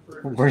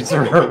Woodford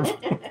Reserve.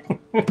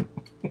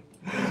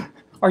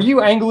 Are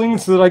you angling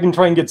so that I can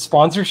try and get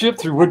sponsorship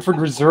through Woodford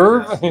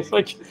Reserve? It's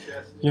like,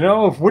 you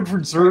know, if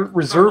Woodford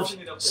Reserve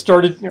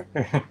started...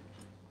 Vanna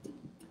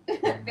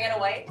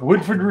White.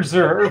 Woodford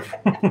Reserve.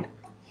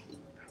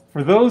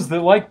 For those that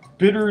like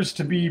bitters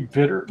to be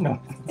bitter.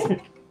 No.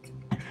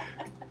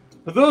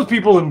 For those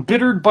people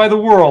embittered by the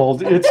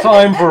world, it's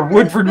time for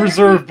Woodford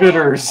Reserve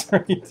bitters. They're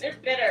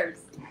bitters.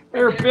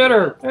 They're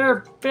bitter.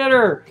 They're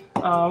bitter.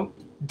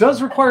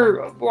 Does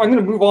require... Well, I'm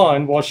going to move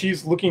on while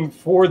she's looking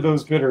for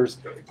those bitters.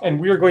 And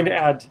we are going to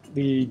add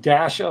the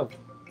dash of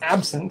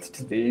absinthe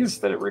to these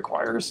that it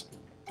requires.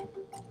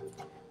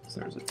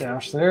 So there's a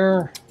dash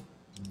there.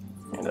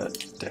 And a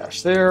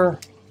dash there.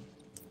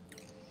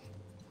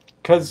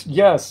 Because,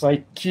 yes,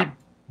 I keep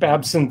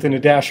absinthe in a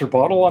dasher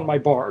bottle on my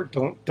bar.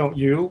 Don't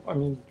you? I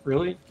mean,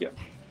 really? Yeah.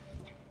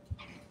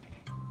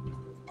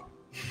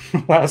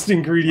 Last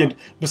ingredient,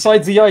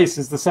 besides the ice,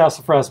 is the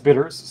sassafras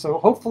bitters. So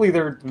hopefully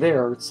they're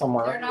there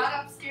somewhere. They're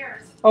not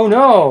upstairs. Oh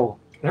no!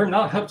 They're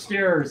not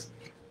upstairs.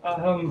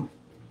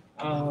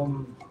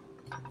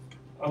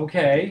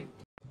 Okay.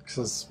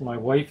 Because my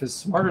wife is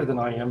smarter than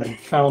I am and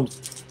found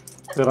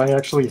that I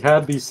actually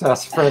had these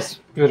sassafras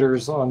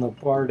bitters on the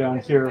bar down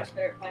here.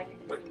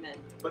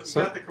 But you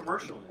So- got the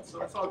commercial in,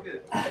 so it's all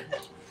good.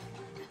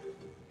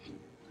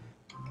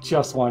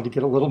 Just wanted to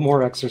get a little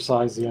more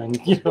exercise in,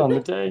 on the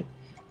day.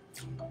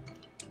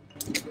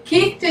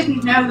 Keith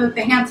didn't know that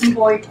the handsome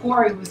boy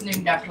Corey was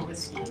named after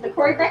whiskey. The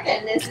Corey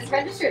Brecken is his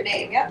registered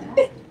name.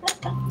 Yep.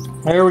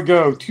 There we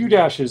go. 2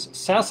 dashes.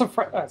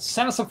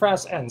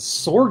 Sassafras and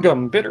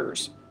sorghum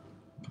bitters.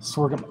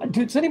 Sorghum.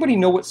 Does anybody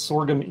know what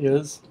sorghum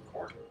is?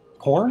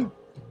 Corn?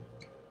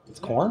 It's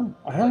corn?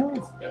 I don't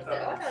know. So,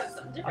 it's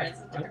something different.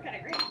 It's a different kind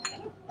of grain.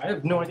 I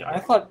have no idea.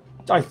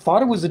 I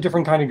thought it was a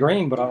different kind of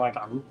grain, but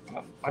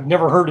I've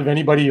never heard of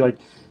anybody like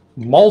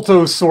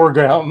malto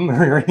sorghum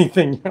or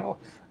anything.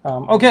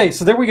 Okay,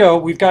 so there we go.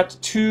 We've got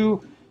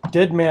 2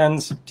 dead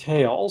man's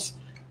tails.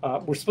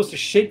 We're supposed to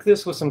shake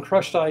this with some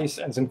crushed ice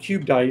and some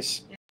cubed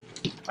ice.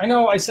 I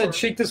know I said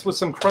shake this with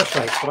some crushed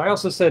ice, but I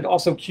also said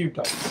also cubed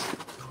ice.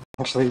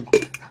 Actually,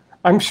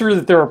 I'm sure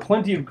that there are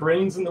plenty of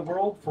grains in the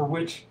world for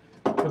which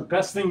the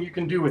best thing you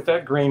can do with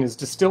that grain is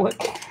distill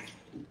it.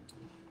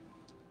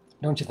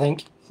 Don't you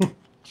think?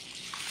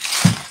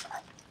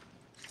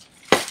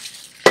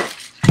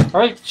 All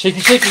right,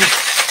 shaky, shaky.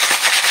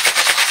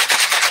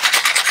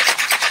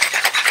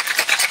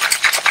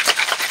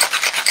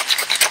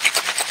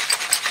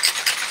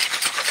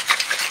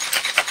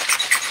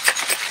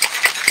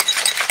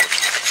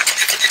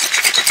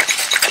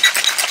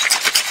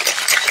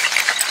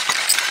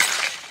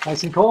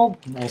 Nice and cold,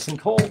 nice and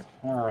cold.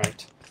 All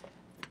right.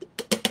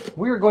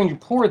 We are going to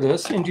pour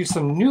this into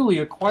some newly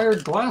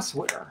acquired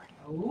glassware.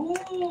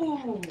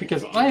 Ooh.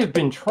 Because I have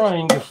been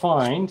trying to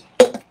find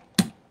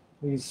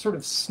these sort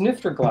of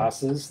snifter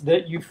glasses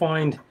that you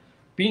find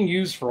being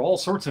used for all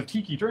sorts of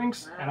tiki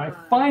drinks, and I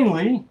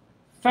finally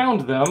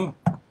found them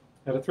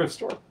at a thrift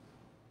store.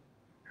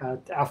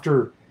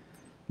 After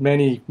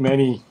many,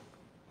 many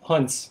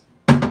hunts.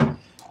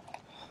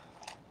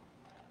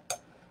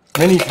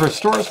 Many thrift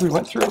stores we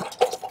went through.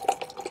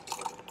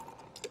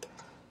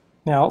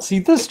 Now, see,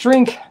 this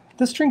drink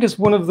is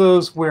one of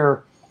those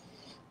where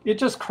it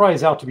just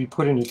cries out to be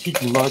put in a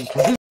tiki mug,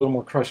 because there's a little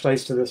more crushed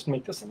ice to this to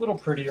make this a little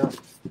prettier.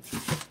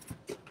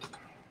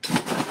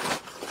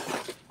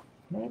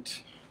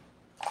 Right.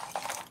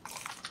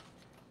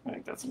 I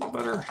think that's a little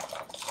better.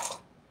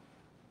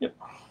 Yep.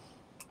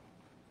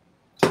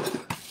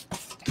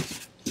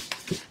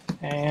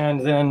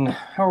 And then,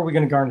 how are we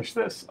going to garnish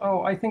this?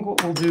 Oh, I think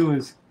what we'll do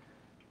is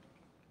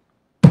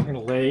I'm going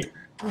to lay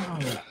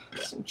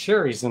some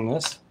cherries in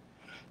this.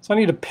 So I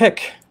need a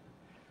pick.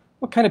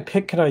 What kind of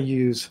pick could I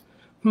use?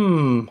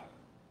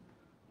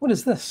 What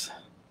is this?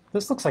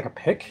 This looks like a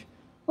pick.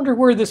 Wonder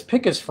where this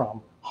pick is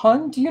from.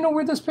 Hun, do you know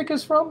where this pick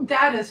is from?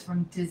 That is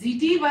from Dizzy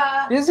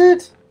Diva. Is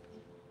it?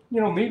 You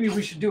know, maybe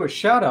we should do a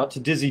shout out to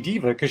Dizzy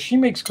Diva because she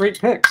makes great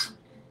picks.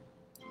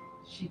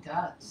 She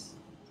does.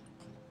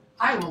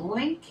 I will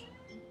link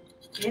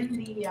in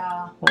the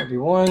That'll be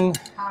 1,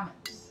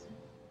 comments.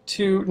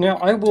 2. Now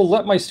I will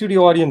let my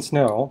studio audience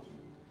know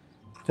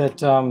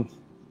that,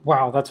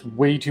 wow, that's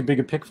way too big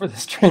a pick for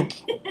this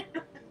drink.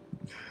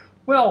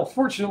 Well,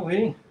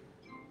 fortunately,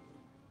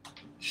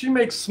 she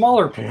makes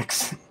smaller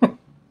picks,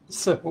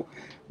 so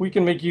we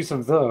can make use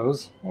of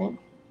those.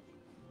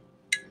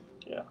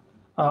 Yeah,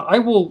 I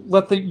will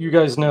let you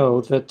guys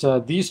know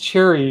that these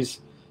cherries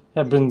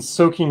have been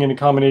soaking in a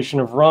combination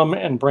of rum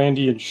and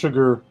brandy and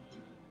sugar,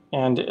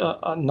 and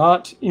a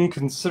not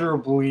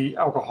inconsiderably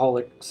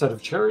alcoholic set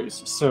of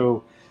cherries.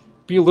 So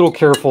be a little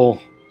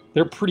careful.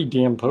 They're pretty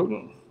damn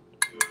potent.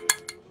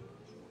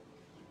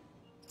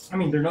 I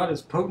mean, they're not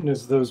as potent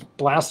as those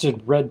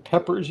blasted red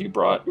peppers you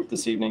brought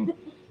this evening.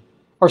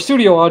 Our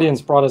studio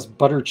audience brought us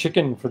butter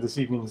chicken for this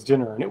evening's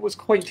dinner, and it was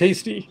quite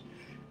tasty.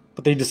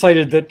 But they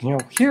decided that,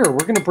 here, we're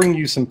going to bring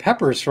you some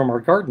peppers from our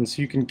garden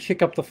so you can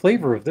kick up the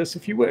flavor of this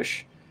if you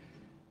wish.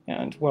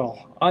 And,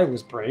 well, I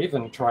was brave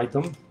and tried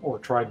them, or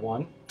tried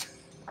one.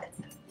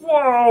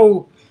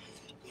 Whoa!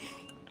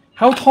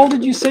 How tall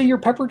did you say your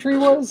pepper tree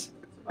was?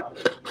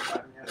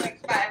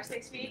 Like 5,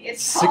 6 feet.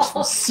 It's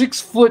tall.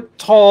 6 foot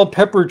tall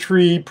pepper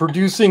tree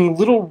producing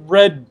little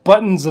red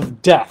buttons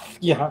of death.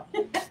 Yeah.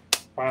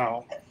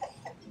 Wow.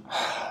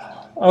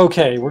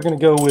 Okay, we're going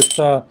to go with,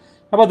 how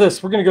about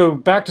this? We're going to go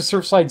back to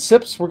Surfside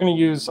Sips. We're going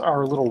to use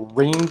our little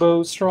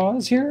rainbow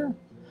straws here.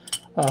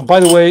 By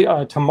the way,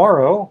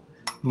 tomorrow,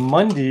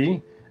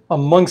 Monday,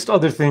 amongst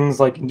other things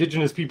like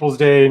Indigenous Peoples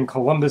Day and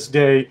Columbus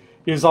Day,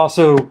 is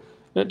also,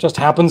 it just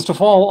happens to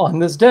fall on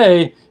this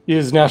day,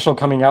 is National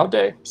Coming Out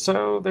Day.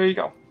 So there you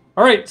go.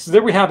 All right, so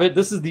there we have it.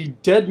 This is the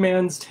Dead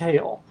Man's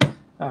Tail.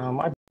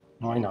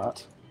 Why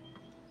not?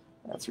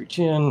 Let's reach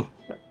in.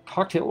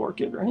 Cocktail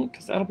orchid, right?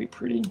 Because that'll be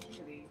pretty.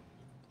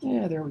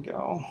 Yeah, there we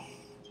go.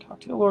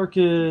 Cocktail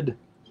orchid.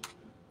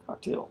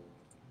 Cocktail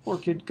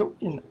orchid. Go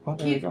in. Oh,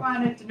 there we Keith go.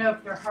 wanted to know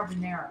if they're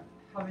habanero.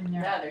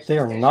 No, They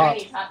are they're not.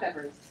 Chinese hot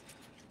peppers.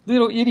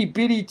 Little itty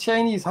bitty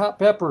Chinese hot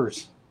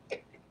peppers.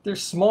 They're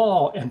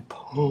small and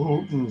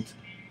potent.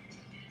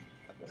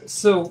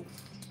 So,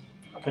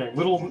 okay,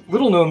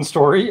 little known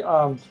story.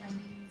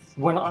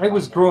 When I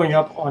was growing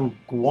up on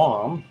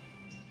Guam,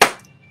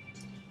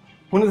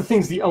 one of the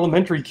things the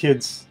elementary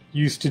kids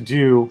used to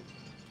do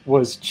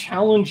was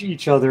challenge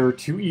each other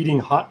to eating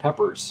hot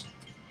peppers.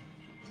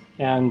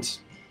 And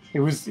it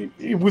was the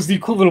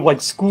equivalent of like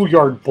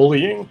schoolyard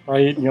bullying,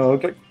 right?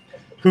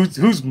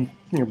 Who's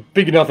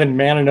big enough and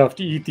man enough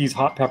to eat these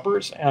hot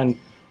peppers. And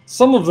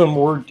some of them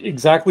were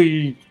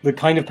exactly the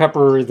kind of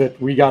pepper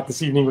that we got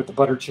this evening with the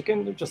butter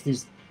chicken. They're just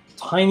these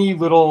tiny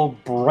little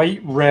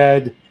bright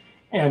red,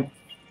 and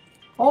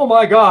oh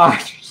my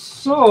gosh,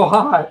 so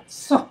hot,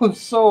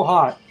 so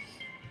hot.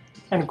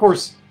 And of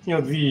course,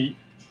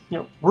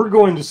 we're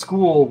going to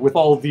school with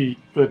all the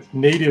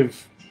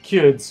native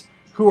kids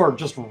who are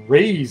just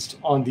raised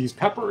on these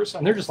peppers,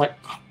 and they're just like,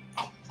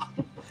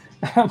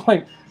 I'm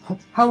like,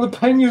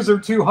 jalapenos are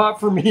too hot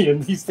for me,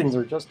 and these things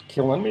are just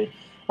killing me.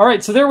 All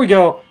right, so there we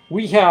go.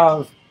 We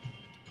have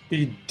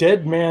the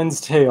Dead Man's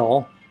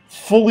Tail,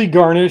 fully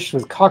garnished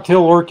with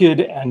cocktail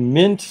orchid and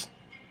mint.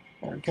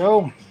 There we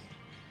go.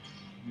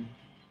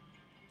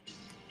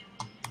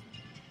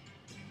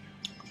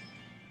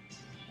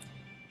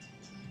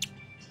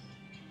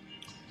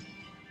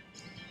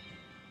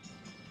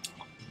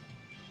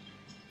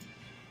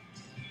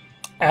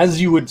 As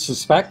you would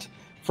suspect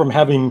from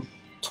having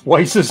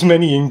twice as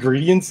many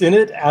ingredients in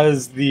it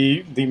as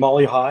the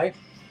Mollie Hai,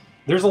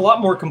 there's a lot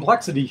more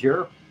complexity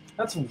here.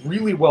 That's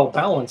really well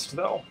balanced,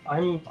 though.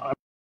 I'm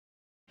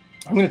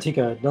going to take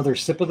another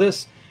sip of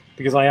this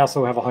because I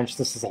also have a hunch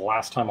this is the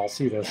last time I'll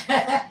see this.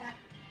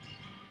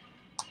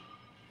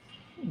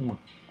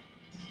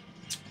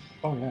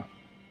 Oh yeah.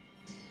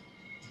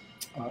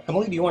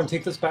 Emily, do you want to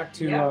take this back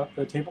to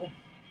the table?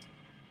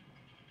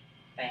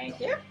 Thank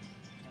you.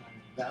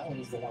 That one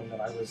is the one that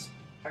I was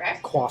Okay.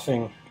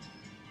 quaffing.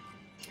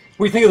 What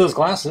do you think of those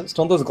glasses?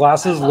 Don't those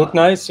glasses look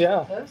nice?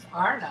 Yeah. Those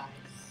are nice.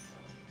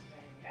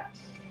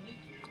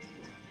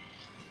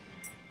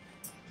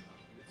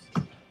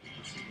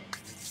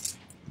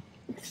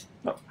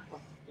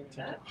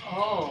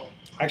 Oh.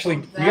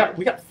 Actually,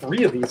 we got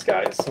 3 of these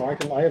guys, so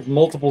I have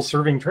multiple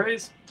serving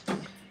trays.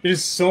 It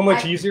is so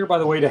much easier, by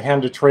the way, to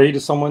hand a tray to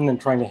someone than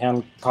trying to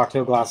hand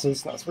cocktail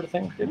glasses, that sort of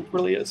thing. It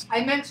really is.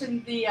 I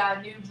mentioned the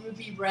new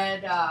ruby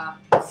red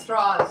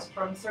straws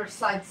from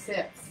Surfside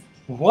Sips.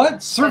 What?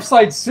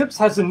 Surfside Sips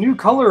has a new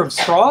color of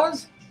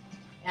straws?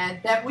 And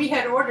that we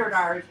had ordered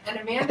ours, and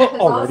Amanda has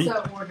Already?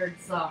 also ordered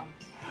some.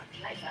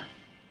 Nice, huh?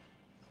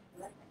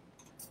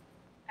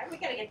 We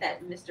gotta get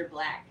that Mr.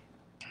 Black.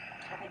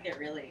 I think I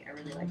really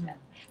like that.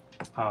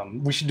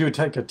 We should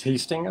take a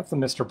tasting of the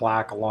Mr.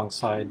 Black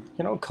alongside,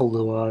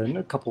 Kahlua and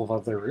a couple of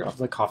other of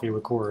the coffee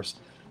liqueurs.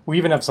 We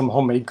even have some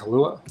homemade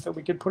Kahlua that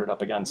we could put it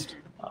up against.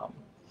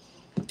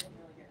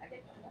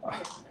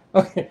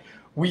 Okay,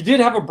 we did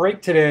have a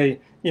break today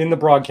in the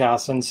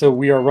broadcast, and so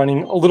we are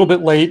running a little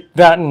bit late.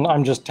 That and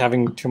I'm just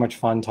having too much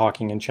fun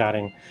talking and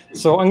chatting.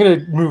 So I'm going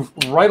to move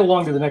right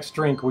along to the next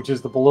drink, which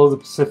is the Below the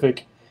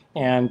Pacific,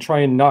 and try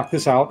and knock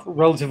this out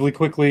relatively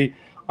quickly.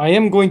 I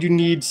am going to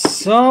need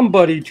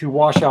somebody to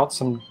wash out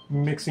some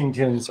mixing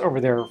tins over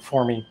there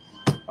for me.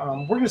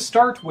 We're going to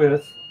start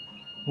with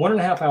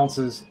 1.5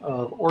 ounces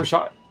of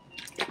orgeat.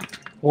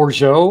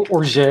 Orgeat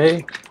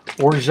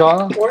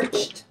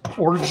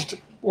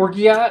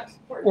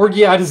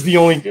is the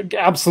only,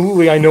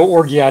 absolutely, I know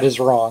orgeat is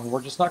wrong.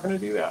 We're just not going to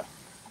do that.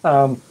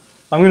 I'm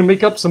going to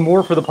make up some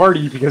more for the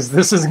party because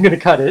this isn't going to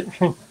cut it.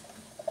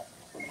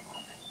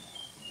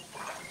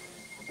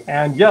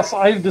 And yes,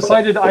 I've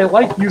decided I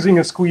like using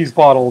a squeeze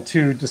bottle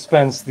to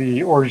dispense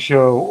the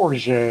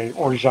orgeat,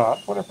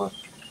 whatever,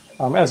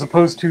 as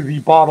opposed to the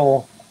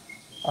bottle.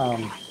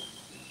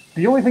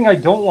 The only thing I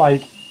don't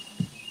like,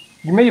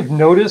 you may have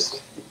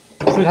noticed,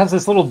 so it has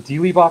this little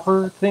dealy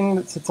bopper thing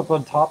that sits up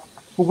on top.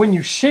 But when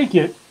you shake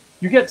it,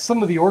 you get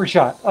some of the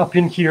orgeat up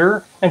in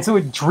here, and so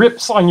it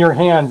drips on your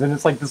hand, and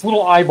it's like this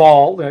little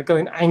eyeball, like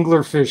an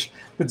anglerfish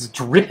that's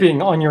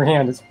dripping on your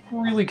hand. It's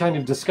really kind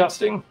of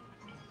disgusting.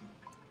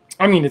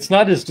 I mean, it's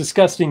not as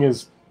disgusting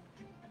as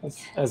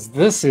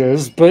this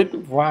is, but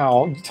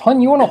wow.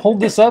 Ton, you want to hold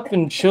this up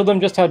and show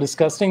them just how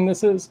disgusting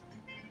this is?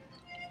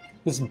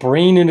 This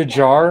brain in a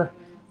jar?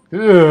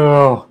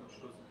 Ew.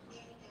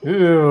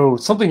 Ew.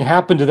 Something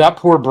happened to that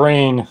poor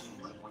brain.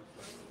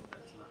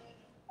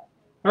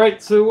 All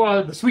right,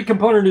 so the sweet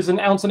component is 1.5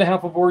 ounces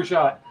of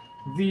orgeat.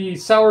 The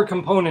sour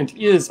component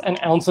is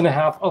 1.5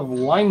 ounces of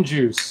lime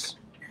juice.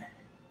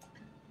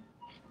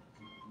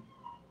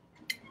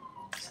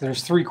 So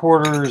there's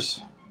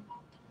 3/4.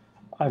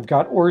 I've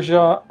got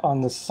orgeat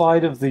on the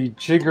side of the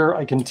jigger.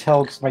 I can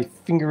tell because my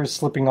finger is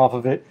slipping off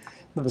of it.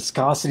 The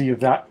viscosity of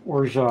that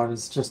orgeat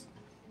is just,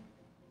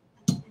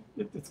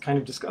 it's kind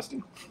of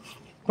disgusting.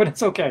 But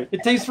it's okay.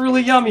 It tastes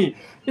really yummy.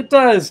 It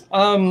does. What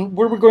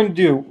are we going to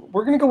do?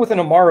 We're going to go with an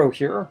Amaro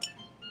here.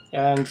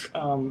 And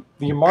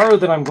the Amaro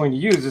that I'm going to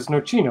use is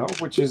Nocino,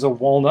 which is a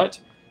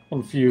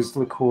walnut-infused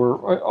liqueur,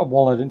 a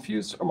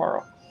walnut-infused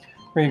Amaro.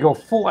 We're going to go a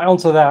full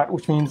ounce of that,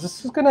 which means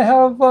this is going to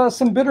have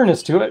some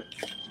bitterness to it.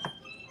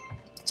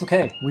 It's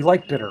okay. We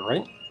like bitter,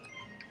 right?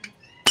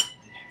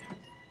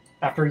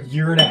 After 1.5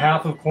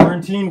 years of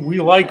quarantine,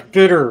 we like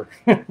bitter.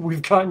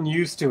 We've gotten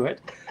used to it.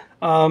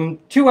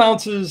 2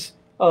 ounces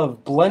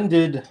of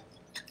blended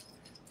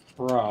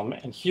rum.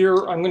 And here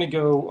I'm going to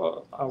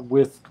go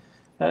with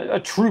a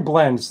true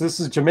blend. So this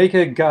is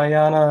Jamaica,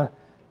 Guyana,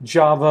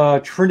 Java,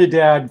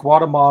 Trinidad,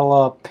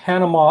 Guatemala,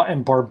 Panama,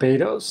 and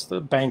Barbados.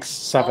 The Bank's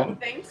 7.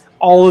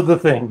 All of the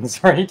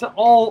things, right?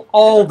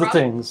 All the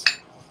things.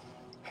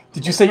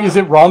 Did you say, is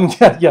it rum?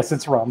 Yes,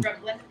 it's rum.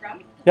 Blended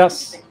rum?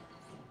 Yes.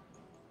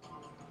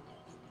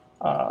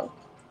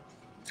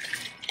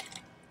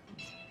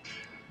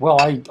 Well,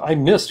 I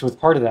missed with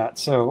part of that,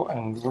 so,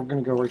 and we're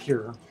going to go right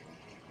here.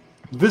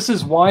 This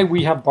is why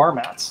we have bar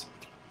mats.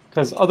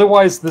 Because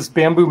otherwise this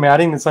bamboo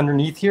matting that's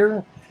underneath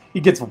here,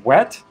 it gets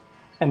wet,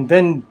 and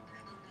then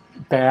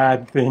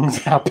bad things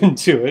happen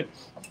to it.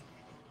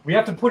 We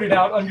have to put it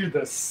out under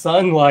the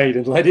sunlight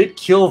and let it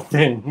kill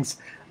things.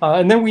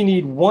 And then we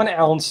need 1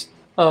 ounce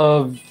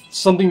of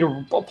something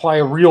to apply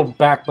a real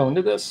backbone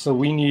to this. So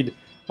we need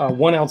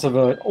 1 ounce of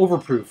an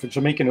overproof, a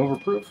Jamaican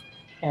overproof.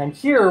 And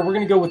here we're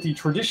going to go with the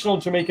traditional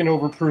Jamaican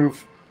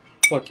overproof.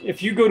 Look,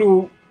 if you go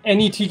to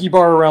any tiki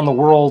bar around the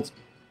world,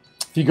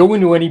 if you go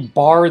into any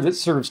bar that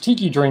serves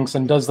tiki drinks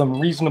and does them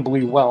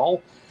reasonably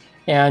well,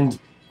 and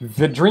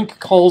the drink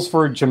calls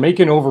for a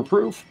Jamaican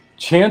overproof,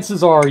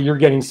 chances are you're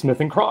getting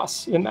Smith &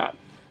 Cross in that.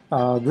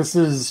 This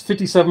is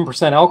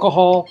 57%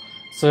 alcohol,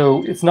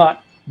 so it's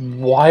not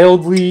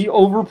wildly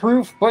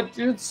overproof, but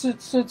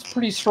it's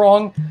pretty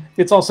strong.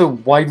 It's also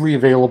widely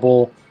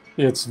available.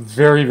 It's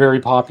very, very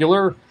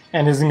popular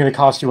and isn't going to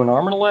cost you an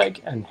arm and a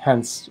leg, and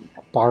hence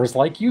bars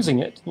like using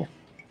it. Yeah.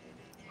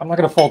 I'm not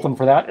going to fault them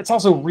for that. It's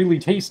also really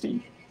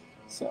tasty.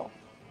 So,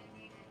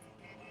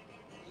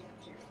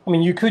 I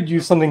mean, you could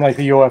use something like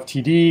the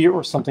OFTD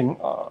or something,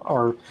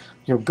 or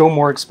go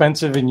more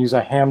expensive and use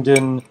a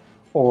Hamden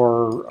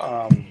or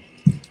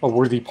a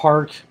Worthy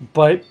Park,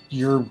 but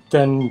you're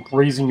then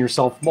raising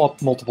yourself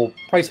up multiple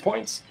price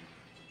points.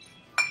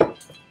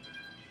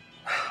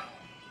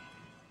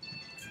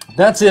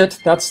 That's it.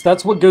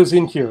 That's what goes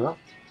in here.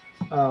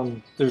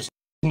 There's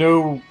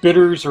no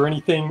bitters or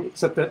anything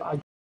except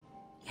that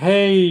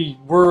Hey,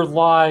 we're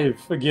live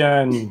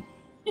again.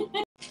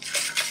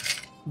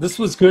 This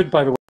was good,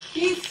 by the way.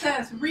 He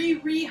says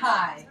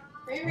Hi.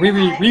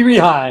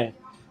 Hi.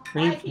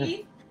 Hi,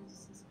 Keith.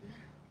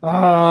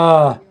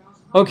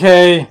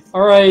 Okay.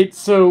 All right.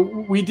 So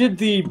we did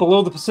the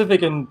Below the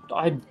Pacific, and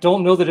I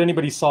don't know that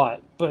anybody saw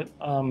it, but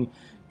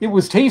it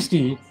was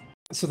tasty.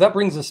 So that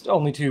brings us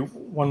only to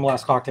one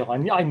last cocktail.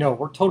 I know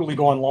we're totally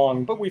going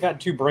long, but we've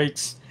had 2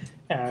 breaks,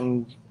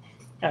 and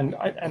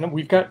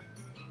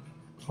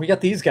we got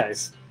these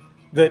guys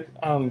that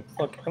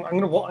look. I'm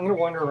gonna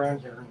wander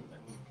around here and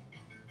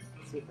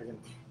see if I can.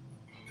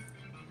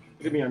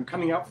 Look at me. I'm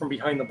coming out from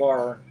behind the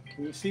bar.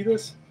 Can you see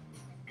this?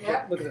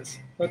 Yeah. Look at this.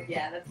 Look.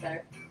 Yeah, that's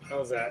better.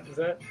 How's that? Is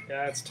that?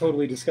 Yeah, it's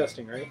totally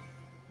disgusting, right?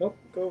 Nope.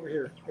 Go over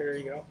here. There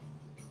you go.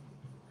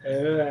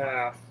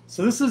 Yeah.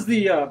 So this is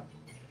the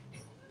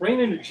Brain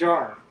in a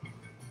Jar.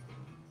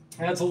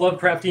 That's a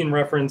Lovecraftian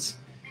reference.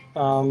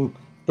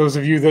 Those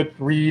of you that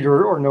read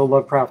or know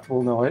Lovecraft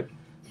will know it.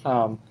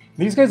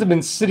 These guys have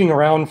been sitting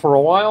around for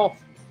a while,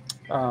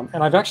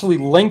 and I've actually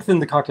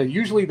lengthened the cocktail.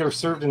 Usually they're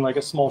served in like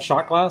a small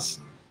shot glass.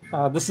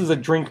 This is a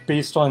drink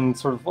based on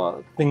sort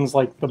of things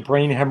like the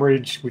Brain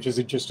Hemorrhage, which is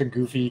just a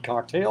goofy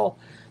cocktail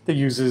that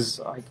uses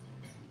like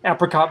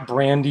apricot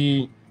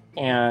brandy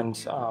and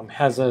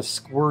has a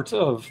squirt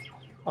of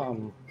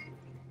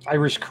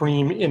Irish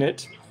cream in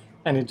it,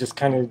 and it just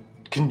kind of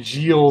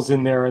congeals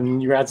in there,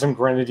 and you add some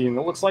grenadine.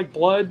 It looks like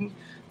blood.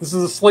 This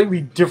is a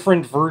slightly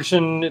different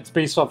version. It's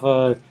based off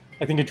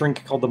I think a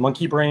drink called the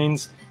Monkey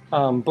Brains,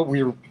 but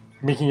we're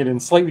making it in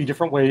slightly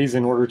different ways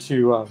in order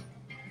to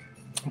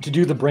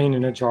do the Brain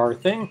in a Jar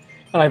thing.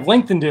 and I've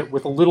lengthened it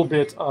with a little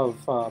bit of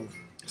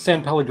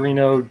San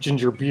Pellegrino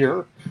ginger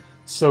beer,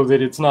 so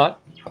that it's not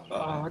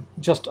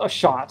just a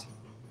shot.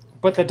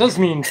 But that does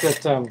mean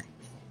that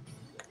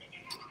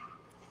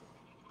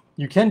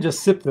you can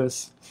just sip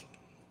this.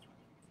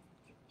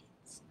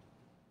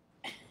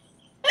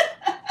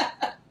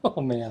 Oh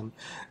man,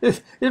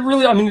 it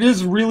really, I mean, it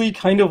is really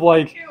kind of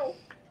like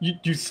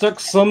you stuck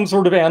some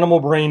sort of animal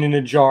brain in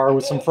a jar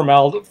with some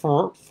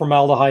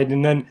formaldehyde,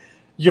 and then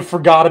you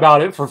forgot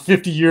about it for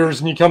 50 years,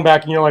 and you come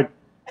back and you're like,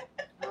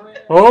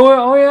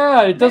 oh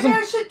yeah, it doesn't.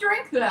 Maybe I should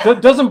drink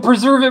that. Doesn't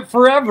preserve it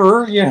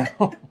forever, you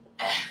know.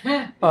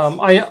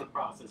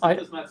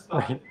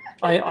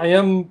 I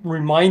am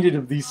reminded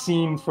of the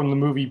scene from the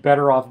movie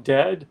Better Off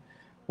Dead,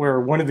 where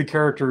one of the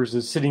characters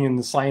is sitting in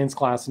the science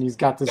class and he's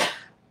got this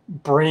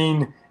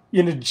brain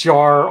in a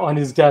jar on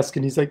his desk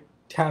and he's like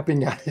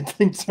tapping at it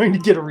and trying to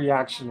get a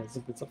reaction as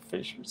if it's a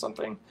fish or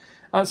something.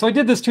 So I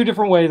did this 2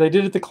 different ways. I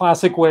did it the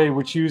classic way,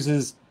 which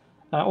uses,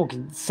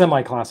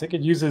 semi-classic.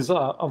 It uses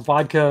a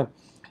vodka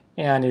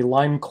and a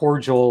lime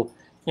cordial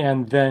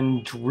and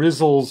then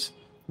drizzles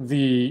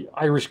the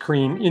Irish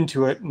cream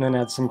into it and then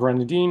add some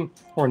grenadine,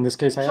 or in this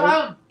case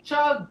I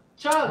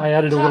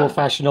added a little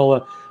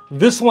Fashionola.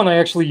 This one I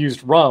actually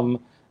used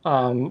rum,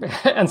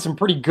 and some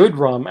pretty good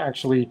rum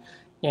actually,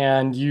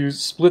 and you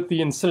split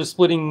the, instead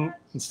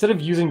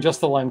of using just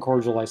the lime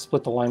cordial, I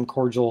split the lime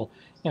cordial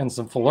and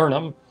some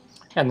falernum,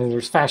 and then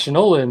there's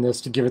Fashionola in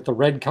this to give it the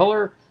red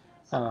color,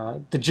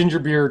 the ginger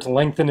beer to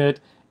lengthen it,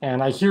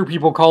 and I hear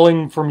people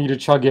calling for me to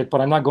chug it,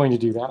 but I'm not going to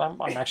do that.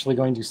 I'm actually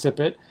going to sip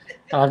it.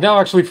 I've now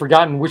actually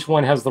forgotten which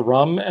one has the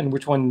rum and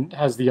which one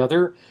has the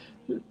other.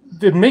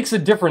 It makes a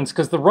difference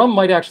because the rum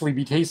might actually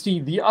be tasty.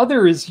 The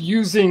other is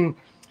using,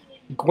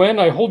 Gwen,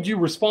 I hold you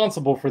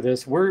responsible for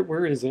this.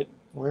 Where is it?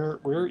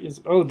 Where is,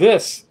 oh,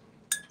 this.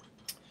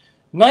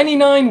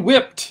 99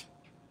 whipped.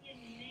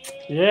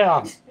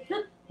 Yeah.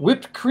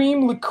 Whipped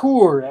cream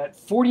liqueur at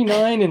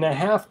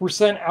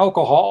 49.5%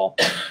 alcohol.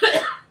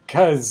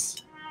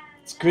 Because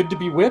it's good to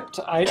be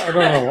whipped? I don't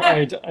know.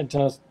 I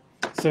just,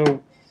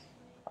 so,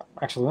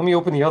 actually, let me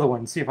open the other one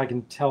and see if I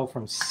can tell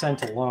from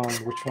scent alone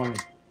which one.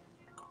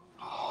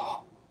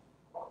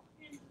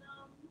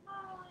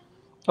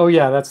 Oh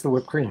yeah, that's the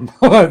whipped cream.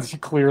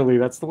 Clearly,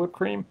 that's the whipped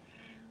cream.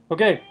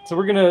 Okay, so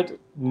we're gonna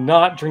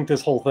not drink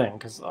this whole thing,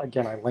 because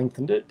again, I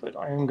lengthened it, but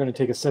I am gonna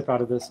take a sip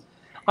out of this.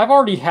 I've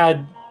already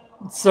had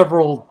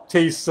several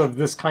tastes of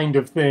this kind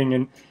of thing,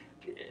 and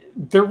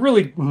they're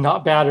really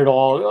not bad at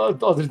all,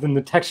 other than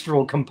the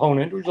textural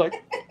component, which is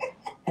like,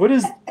 what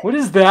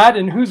is that,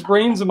 and whose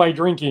brains am I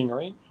drinking,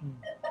 right?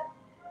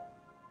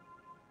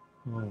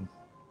 Mm.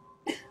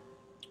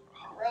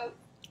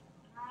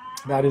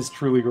 That is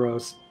truly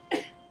gross.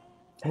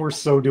 We're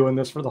so doing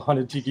this for the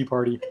Haunted Tiki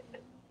Party.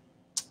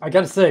 I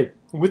gotta say,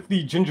 with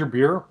the ginger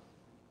beer,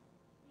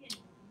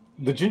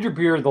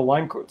 the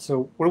lime,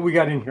 so what do we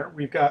got in here?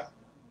 We've got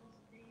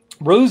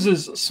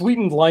Rose's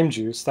sweetened lime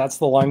juice, that's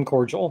the lime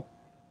cordial.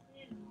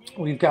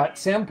 We've got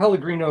San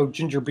Pellegrino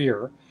ginger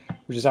beer,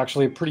 which is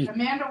actually a pretty...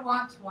 Amanda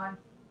wants one.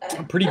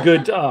 Pretty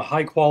good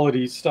high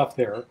quality stuff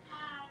there.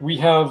 We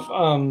have,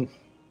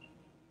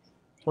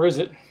 where is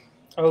it?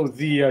 Oh,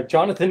 the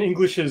Jonathan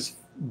English's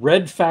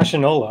red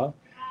Fashionola.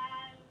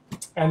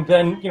 And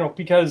then, you know,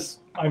 because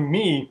I'm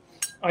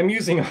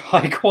using a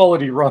high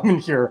quality rum in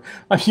here.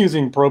 I'm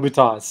using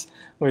Probitas,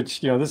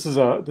 which, you know, this is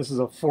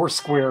a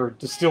Foursquare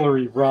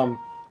distillery rum.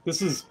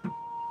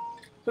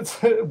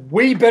 That's a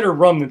way better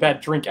rum than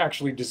that drink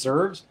actually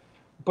deserves,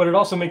 but it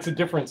also makes a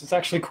difference. It's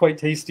actually quite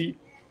tasty.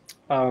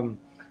 I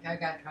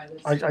gotta try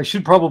this. I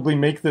should probably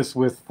make this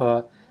with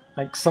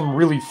like some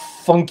really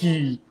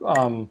funky,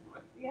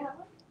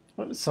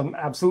 some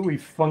absolutely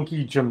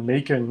funky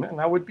Jamaican, and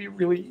that would be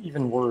really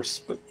even worse.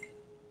 But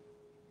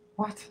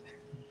what?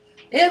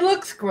 It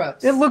looks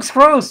gross. It looks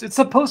gross. It's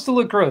supposed to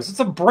look gross. It's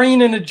a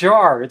brain in a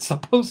jar. It's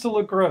supposed to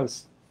look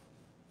gross.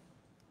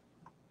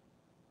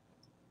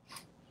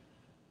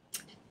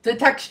 The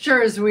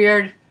texture is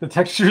weird. The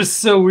texture is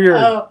so weird.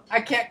 Oh,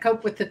 I can't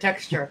cope with the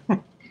texture.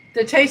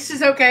 The taste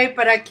is okay,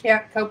 but I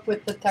can't cope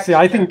with the texture.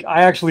 See,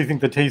 I actually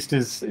think the taste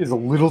is a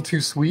little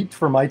too sweet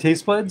for my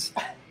taste buds.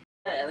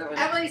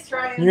 Emily's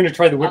trying. You're gonna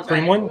try the whipped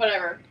cream one?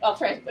 Whatever. I'll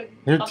try.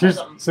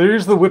 So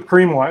here's the whipped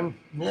cream one.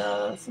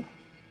 Yes.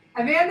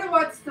 Amanda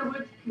wants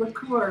the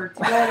liqueur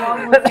to go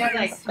along with it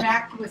and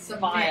smacked with some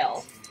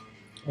Vile.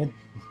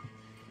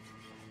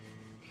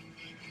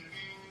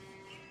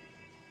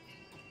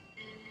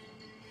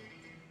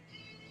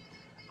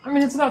 I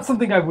mean, it's not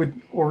something I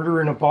would order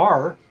in a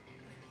bar.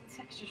 The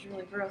texture's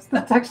really gross.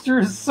 The texture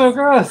is so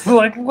gross.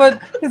 Like, what?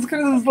 It's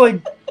kind of this,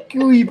 like,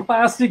 gooey,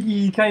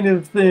 plasticky kind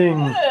of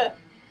thing.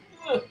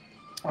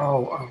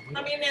 Oh.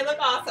 I mean, they look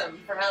awesome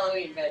for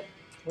Halloween, but...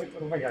 What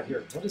have I got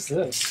here? What is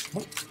this?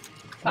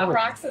 Pop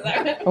rocks in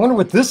there. I wonder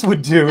what this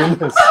would do in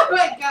this. Oh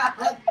my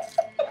god!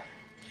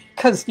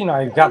 Because, you know,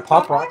 I've got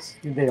Pop Rocks.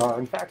 They are,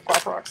 in fact,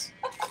 Pop Rocks.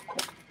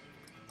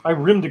 I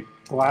rimmed a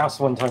glass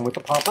one time with the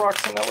Pop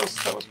Rocks, and that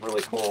was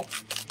really cool.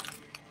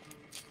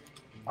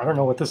 I don't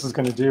know what this is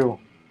going to do.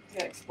 It's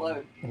gonna explode.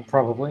 explode. It's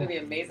Probably. gonna be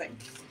amazing.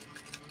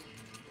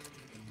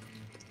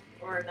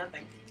 Or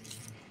nothing.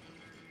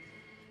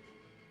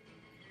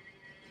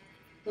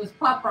 Those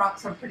Pop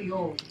Rocks are pretty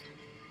old.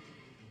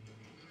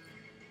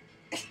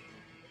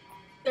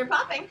 They're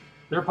popping.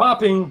 They're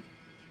popping.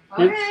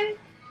 Okay.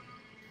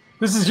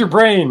 This is your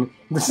brain.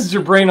 This is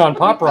your brain on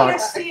Pop You can't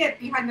Rocks. see it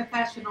behind the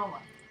Fashionola.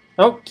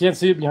 Oh, can't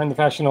see it behind the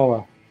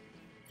Fashionola.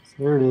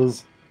 So there it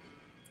is.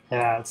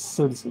 Yeah, it's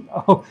so.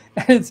 Oh,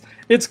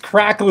 it's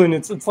crackling.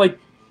 It's like,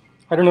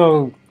 I don't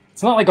know.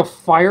 It's not like a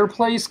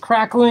fireplace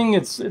crackling.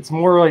 It's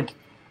more like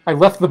I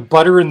left the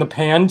butter in the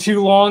pan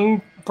too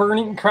long,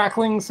 burning,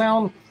 crackling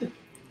sound.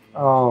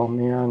 Oh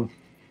man.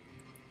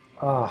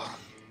 Oh.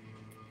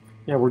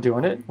 Yeah, we're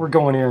doing it. We're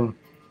going in.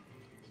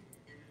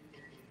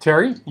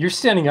 Terry, you're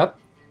standing up.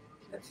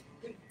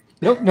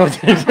 Nope, no.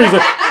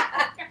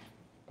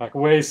 Back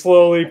away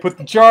slowly. Put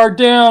the jar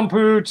down,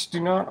 Pooch. Do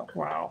not.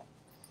 Wow.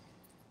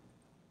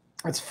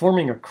 It's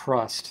forming a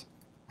crust.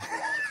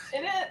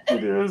 It is.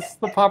 It is.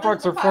 The Pop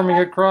Rocks are forming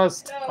a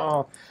crust.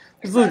 Oh,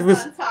 there's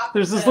this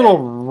It's little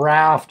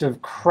raft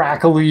of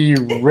crackly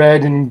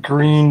red and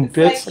green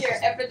bits. like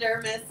your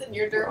epidermis and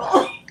your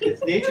dermal.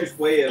 It's nature's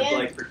way of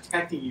like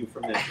protecting you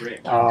from that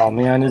drink. Oh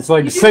man, it's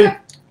like You say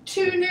have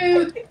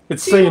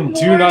it's saying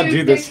do more not new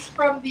do this. things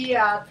from the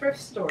thrift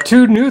store.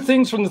 2 new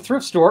things from the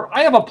thrift store.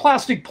 I have a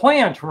plastic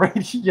plant,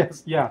 right?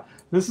 Yes, yeah.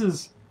 This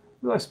is.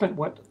 I spent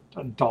what,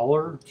 $1?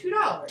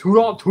 $2.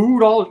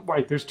 $2.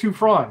 Right, there's 2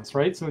 fronds,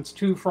 right? So it's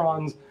 2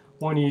 fronds,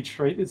 1 each,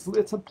 right?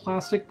 It's a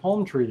plastic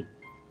palm tree.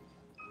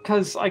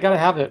 Because I gotta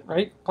have it,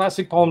 right?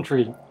 Plastic palm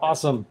tree,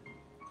 awesome.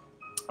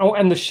 Oh,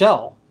 and the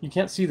shell. You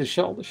can't see the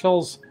shell. The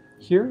shell's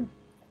here.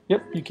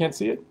 Yep, you can't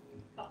see it.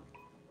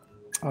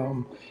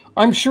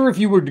 I'm sure if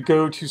you were to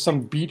go to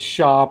some beach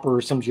shop or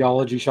some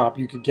geology shop,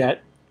 you could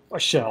get a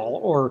shell,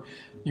 or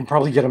you can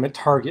probably get them at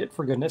Target,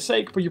 for goodness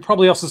sake. But you're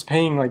probably also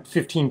paying like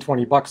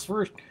 $15-20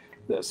 for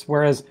this.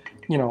 Whereas,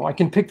 you know, I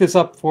can pick this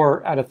up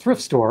at a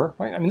thrift store.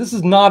 Right? I mean, this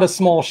is not a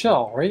small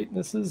shell, right?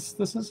 This is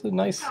a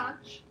nice.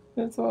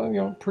 It's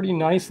a pretty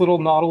nice little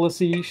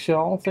Nautilus-y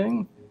shell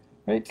thing,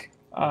 right?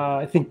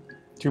 I think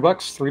 $2,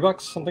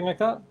 $3, something like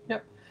that.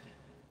 Yep.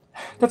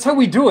 That's how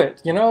we do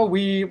it, you know.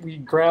 We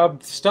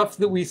grab stuff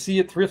that we see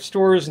at thrift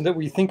stores and that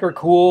we think are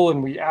cool,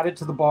 and we add it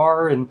to the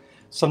bar. And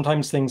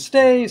sometimes things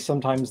stay,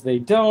 sometimes they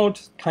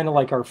don't. Kind of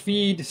like our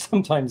feed.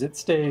 Sometimes it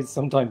stays,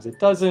 sometimes it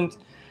doesn't.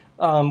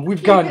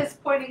 We've got. Keith is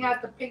pointing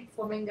out the pink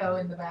flamingo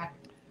in the back.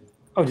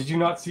 Oh, did you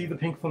not see the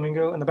pink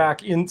flamingo in the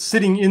back,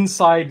 sitting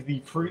inside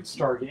the fruit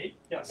Stargate?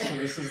 Yes, so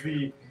this is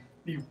the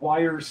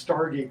wire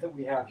Stargate that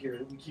we have here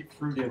that we keep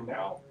fruit in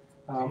now.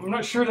 I'm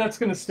not sure that's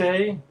going to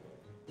stay.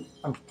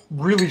 I'm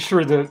really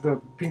sure the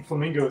pink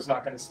flamingo is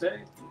not going to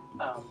stay.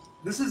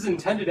 This is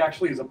intended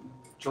actually as a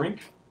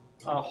drink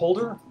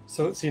holder.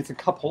 So see, it's a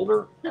cup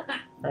holder,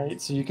 right?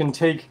 So you can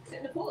take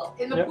In the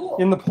pool.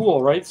 in the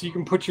pool, right? So you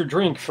can put your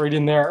drink right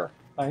in there,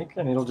 right?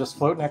 And it'll just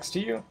float next to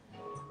you.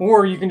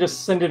 Or you can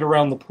just send it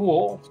around the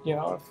pool, you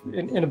know,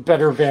 in a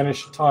better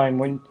vanished time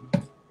when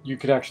you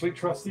could actually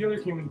trust the other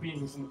human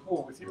beings in the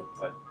pool with you,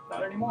 but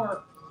not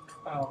anymore.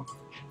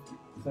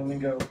 Then they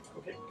go,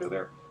 okay, go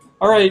there.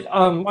 All right,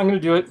 I'm going to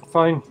do it.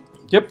 Fine.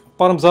 Yep,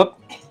 bottoms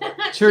up.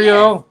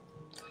 Cheerio.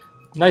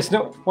 Nice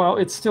note. Wow,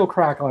 it's still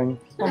crackling.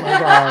 Oh my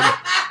God.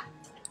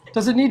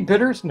 Does it need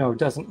bitters? No, it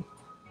doesn't.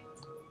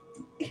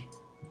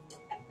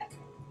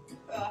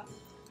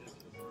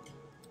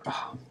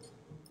 Oh.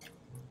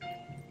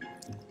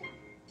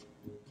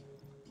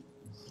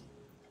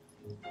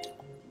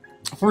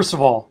 First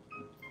of all,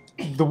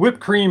 the whipped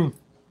cream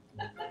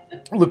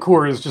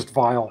liqueur is just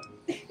vile.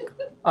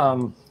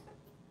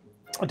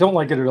 I don't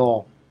like it at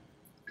all.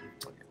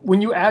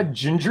 When you add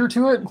ginger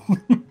to it,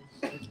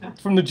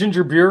 from the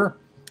ginger beer,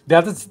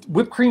 that's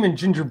whipped cream and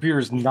ginger beer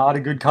is not a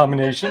good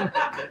combination.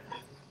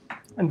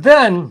 And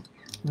then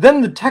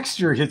the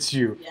texture hits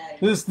you.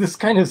 This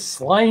kind of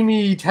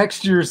slimy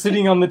texture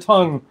sitting on the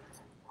tongue.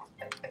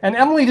 And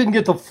Emily didn't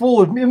get the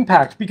full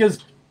impact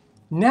because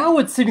now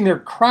it's sitting there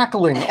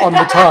crackling on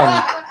the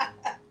tongue.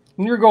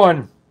 And you're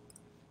going,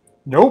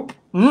 nope.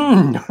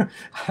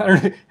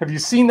 Have you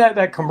seen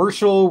that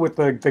commercial with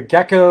the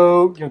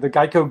gecko, you know, the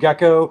Geico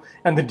gecko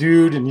and the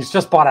dude, and he's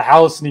just bought a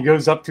house and he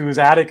goes up to his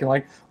attic and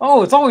like,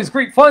 oh, it's always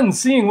great fun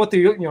seeing what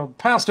the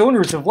past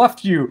owners have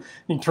left you. And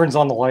he turns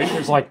on the light and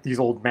there's like these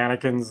old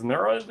mannequins and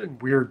they're in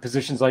weird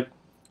positions, like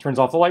turns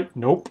off the light,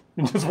 nope,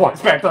 and just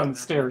walks back down the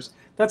stairs.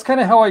 That's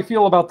kind of how I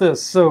feel about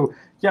this. So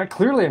yeah,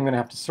 clearly I'm going to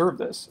have to serve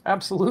this.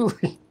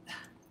 Absolutely.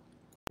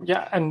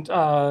 Yeah,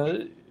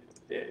 and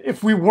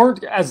if we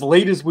weren't as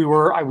late as we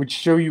were, I would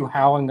show you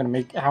how I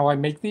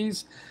make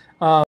these.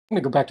 I'm going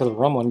to go back to the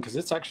rum one because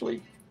it's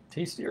actually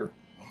tastier.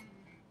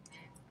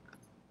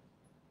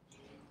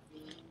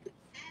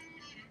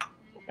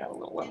 Add a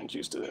little lemon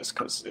juice to this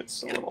because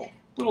it's a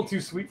little too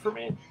sweet for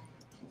me.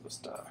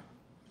 Just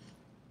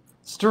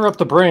stir up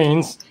the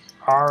brains.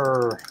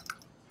 Arr.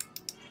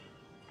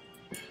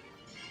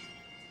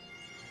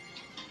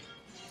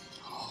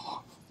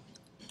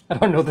 I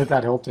don't know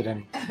that helped it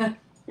any.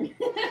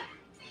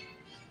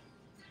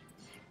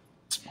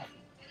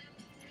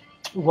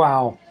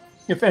 Wow.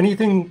 If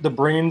anything, the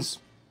brains,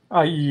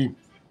 i.e.,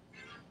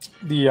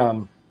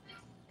 the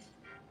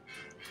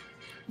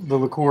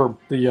liqueur,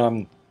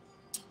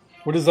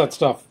 what is that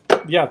stuff?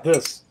 Yeah,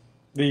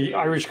 the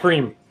Irish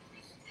cream.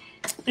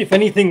 If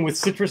anything, with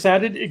citrus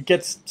added, it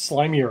gets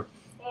slimier.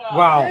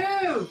 Wow.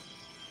 Ew.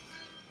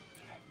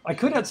 I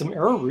could add some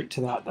arrowroot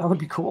to that. That would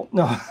be cool.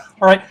 No. All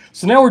right.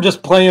 So now we're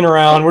just playing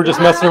around. We're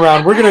just messing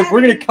around. We're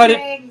gonna cut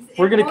it.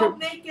 We're gonna won't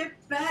make it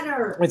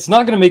better. It's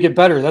not gonna make it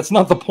better. That's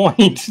not the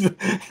point.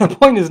 The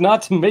point is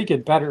not to make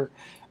it better.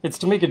 It's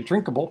to make it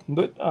drinkable.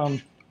 But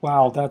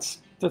wow, that's.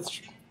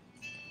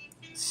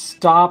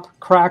 Stop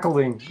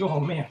crackling. Oh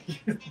man.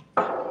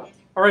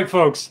 All right,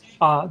 folks.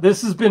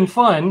 This has been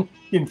fun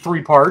in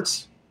 3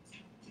 parts.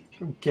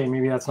 Okay,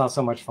 maybe that's not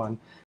so much fun.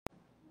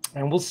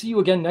 And we'll see you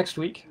again next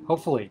week,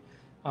 hopefully.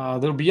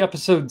 There'll be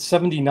episode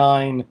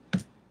 79.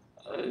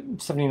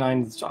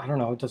 79, I don't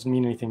know, it doesn't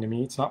mean anything to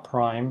me. It's not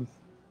Prime.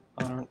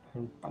 I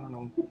don't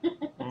know.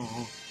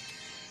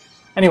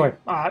 Anyway,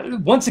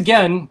 once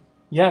again,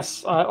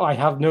 yes, I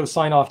have no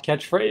sign-off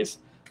catchphrase.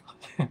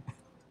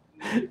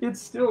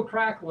 It's still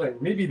crackling.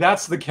 Maybe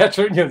that's the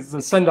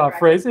the send-off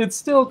phrase. It's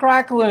still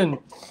crackling.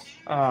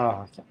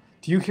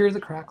 Do you hear the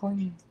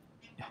crackling?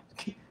 Yeah.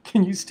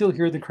 Can you still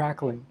hear the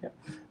crackling? Yeah.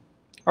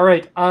 All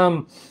right.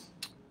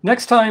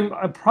 Next time,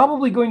 I'm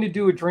probably going to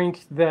do a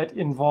drink that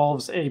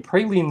involves a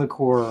praline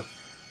liqueur,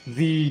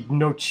 the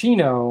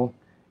Nocino,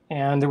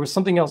 and there was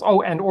something else.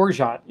 Oh, and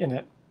orgeat in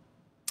it,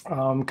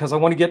 because I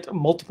want to get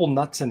multiple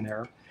nuts in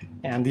there.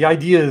 And the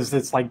idea is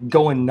it's like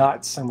going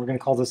nuts, and we're going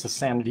to call this a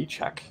sanity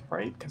check,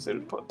 right? Because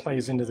it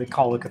plays into the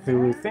Call of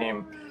Cthulhu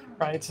theme,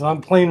 right? So I'm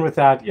playing with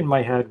that in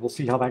my head. We'll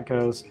see how that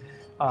goes.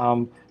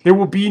 There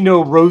will be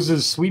no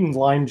roses, sweetened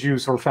lime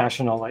juice, or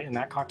fashionella in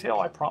that cocktail,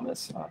 I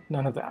promise.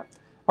 None of that.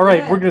 All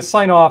right, we're going to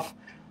sign off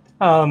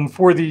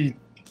for the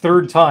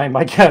 3rd time,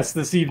 I guess,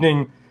 this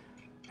evening.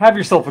 Have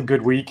yourself a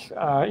good week.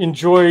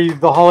 Enjoy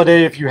the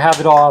holiday if you have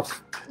it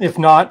off. If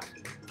not,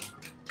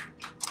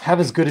 have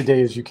as good a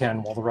day as you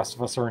can while the rest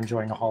of us are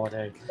enjoying a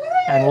holiday.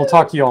 And we'll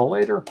talk to you all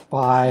later.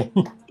 Bye.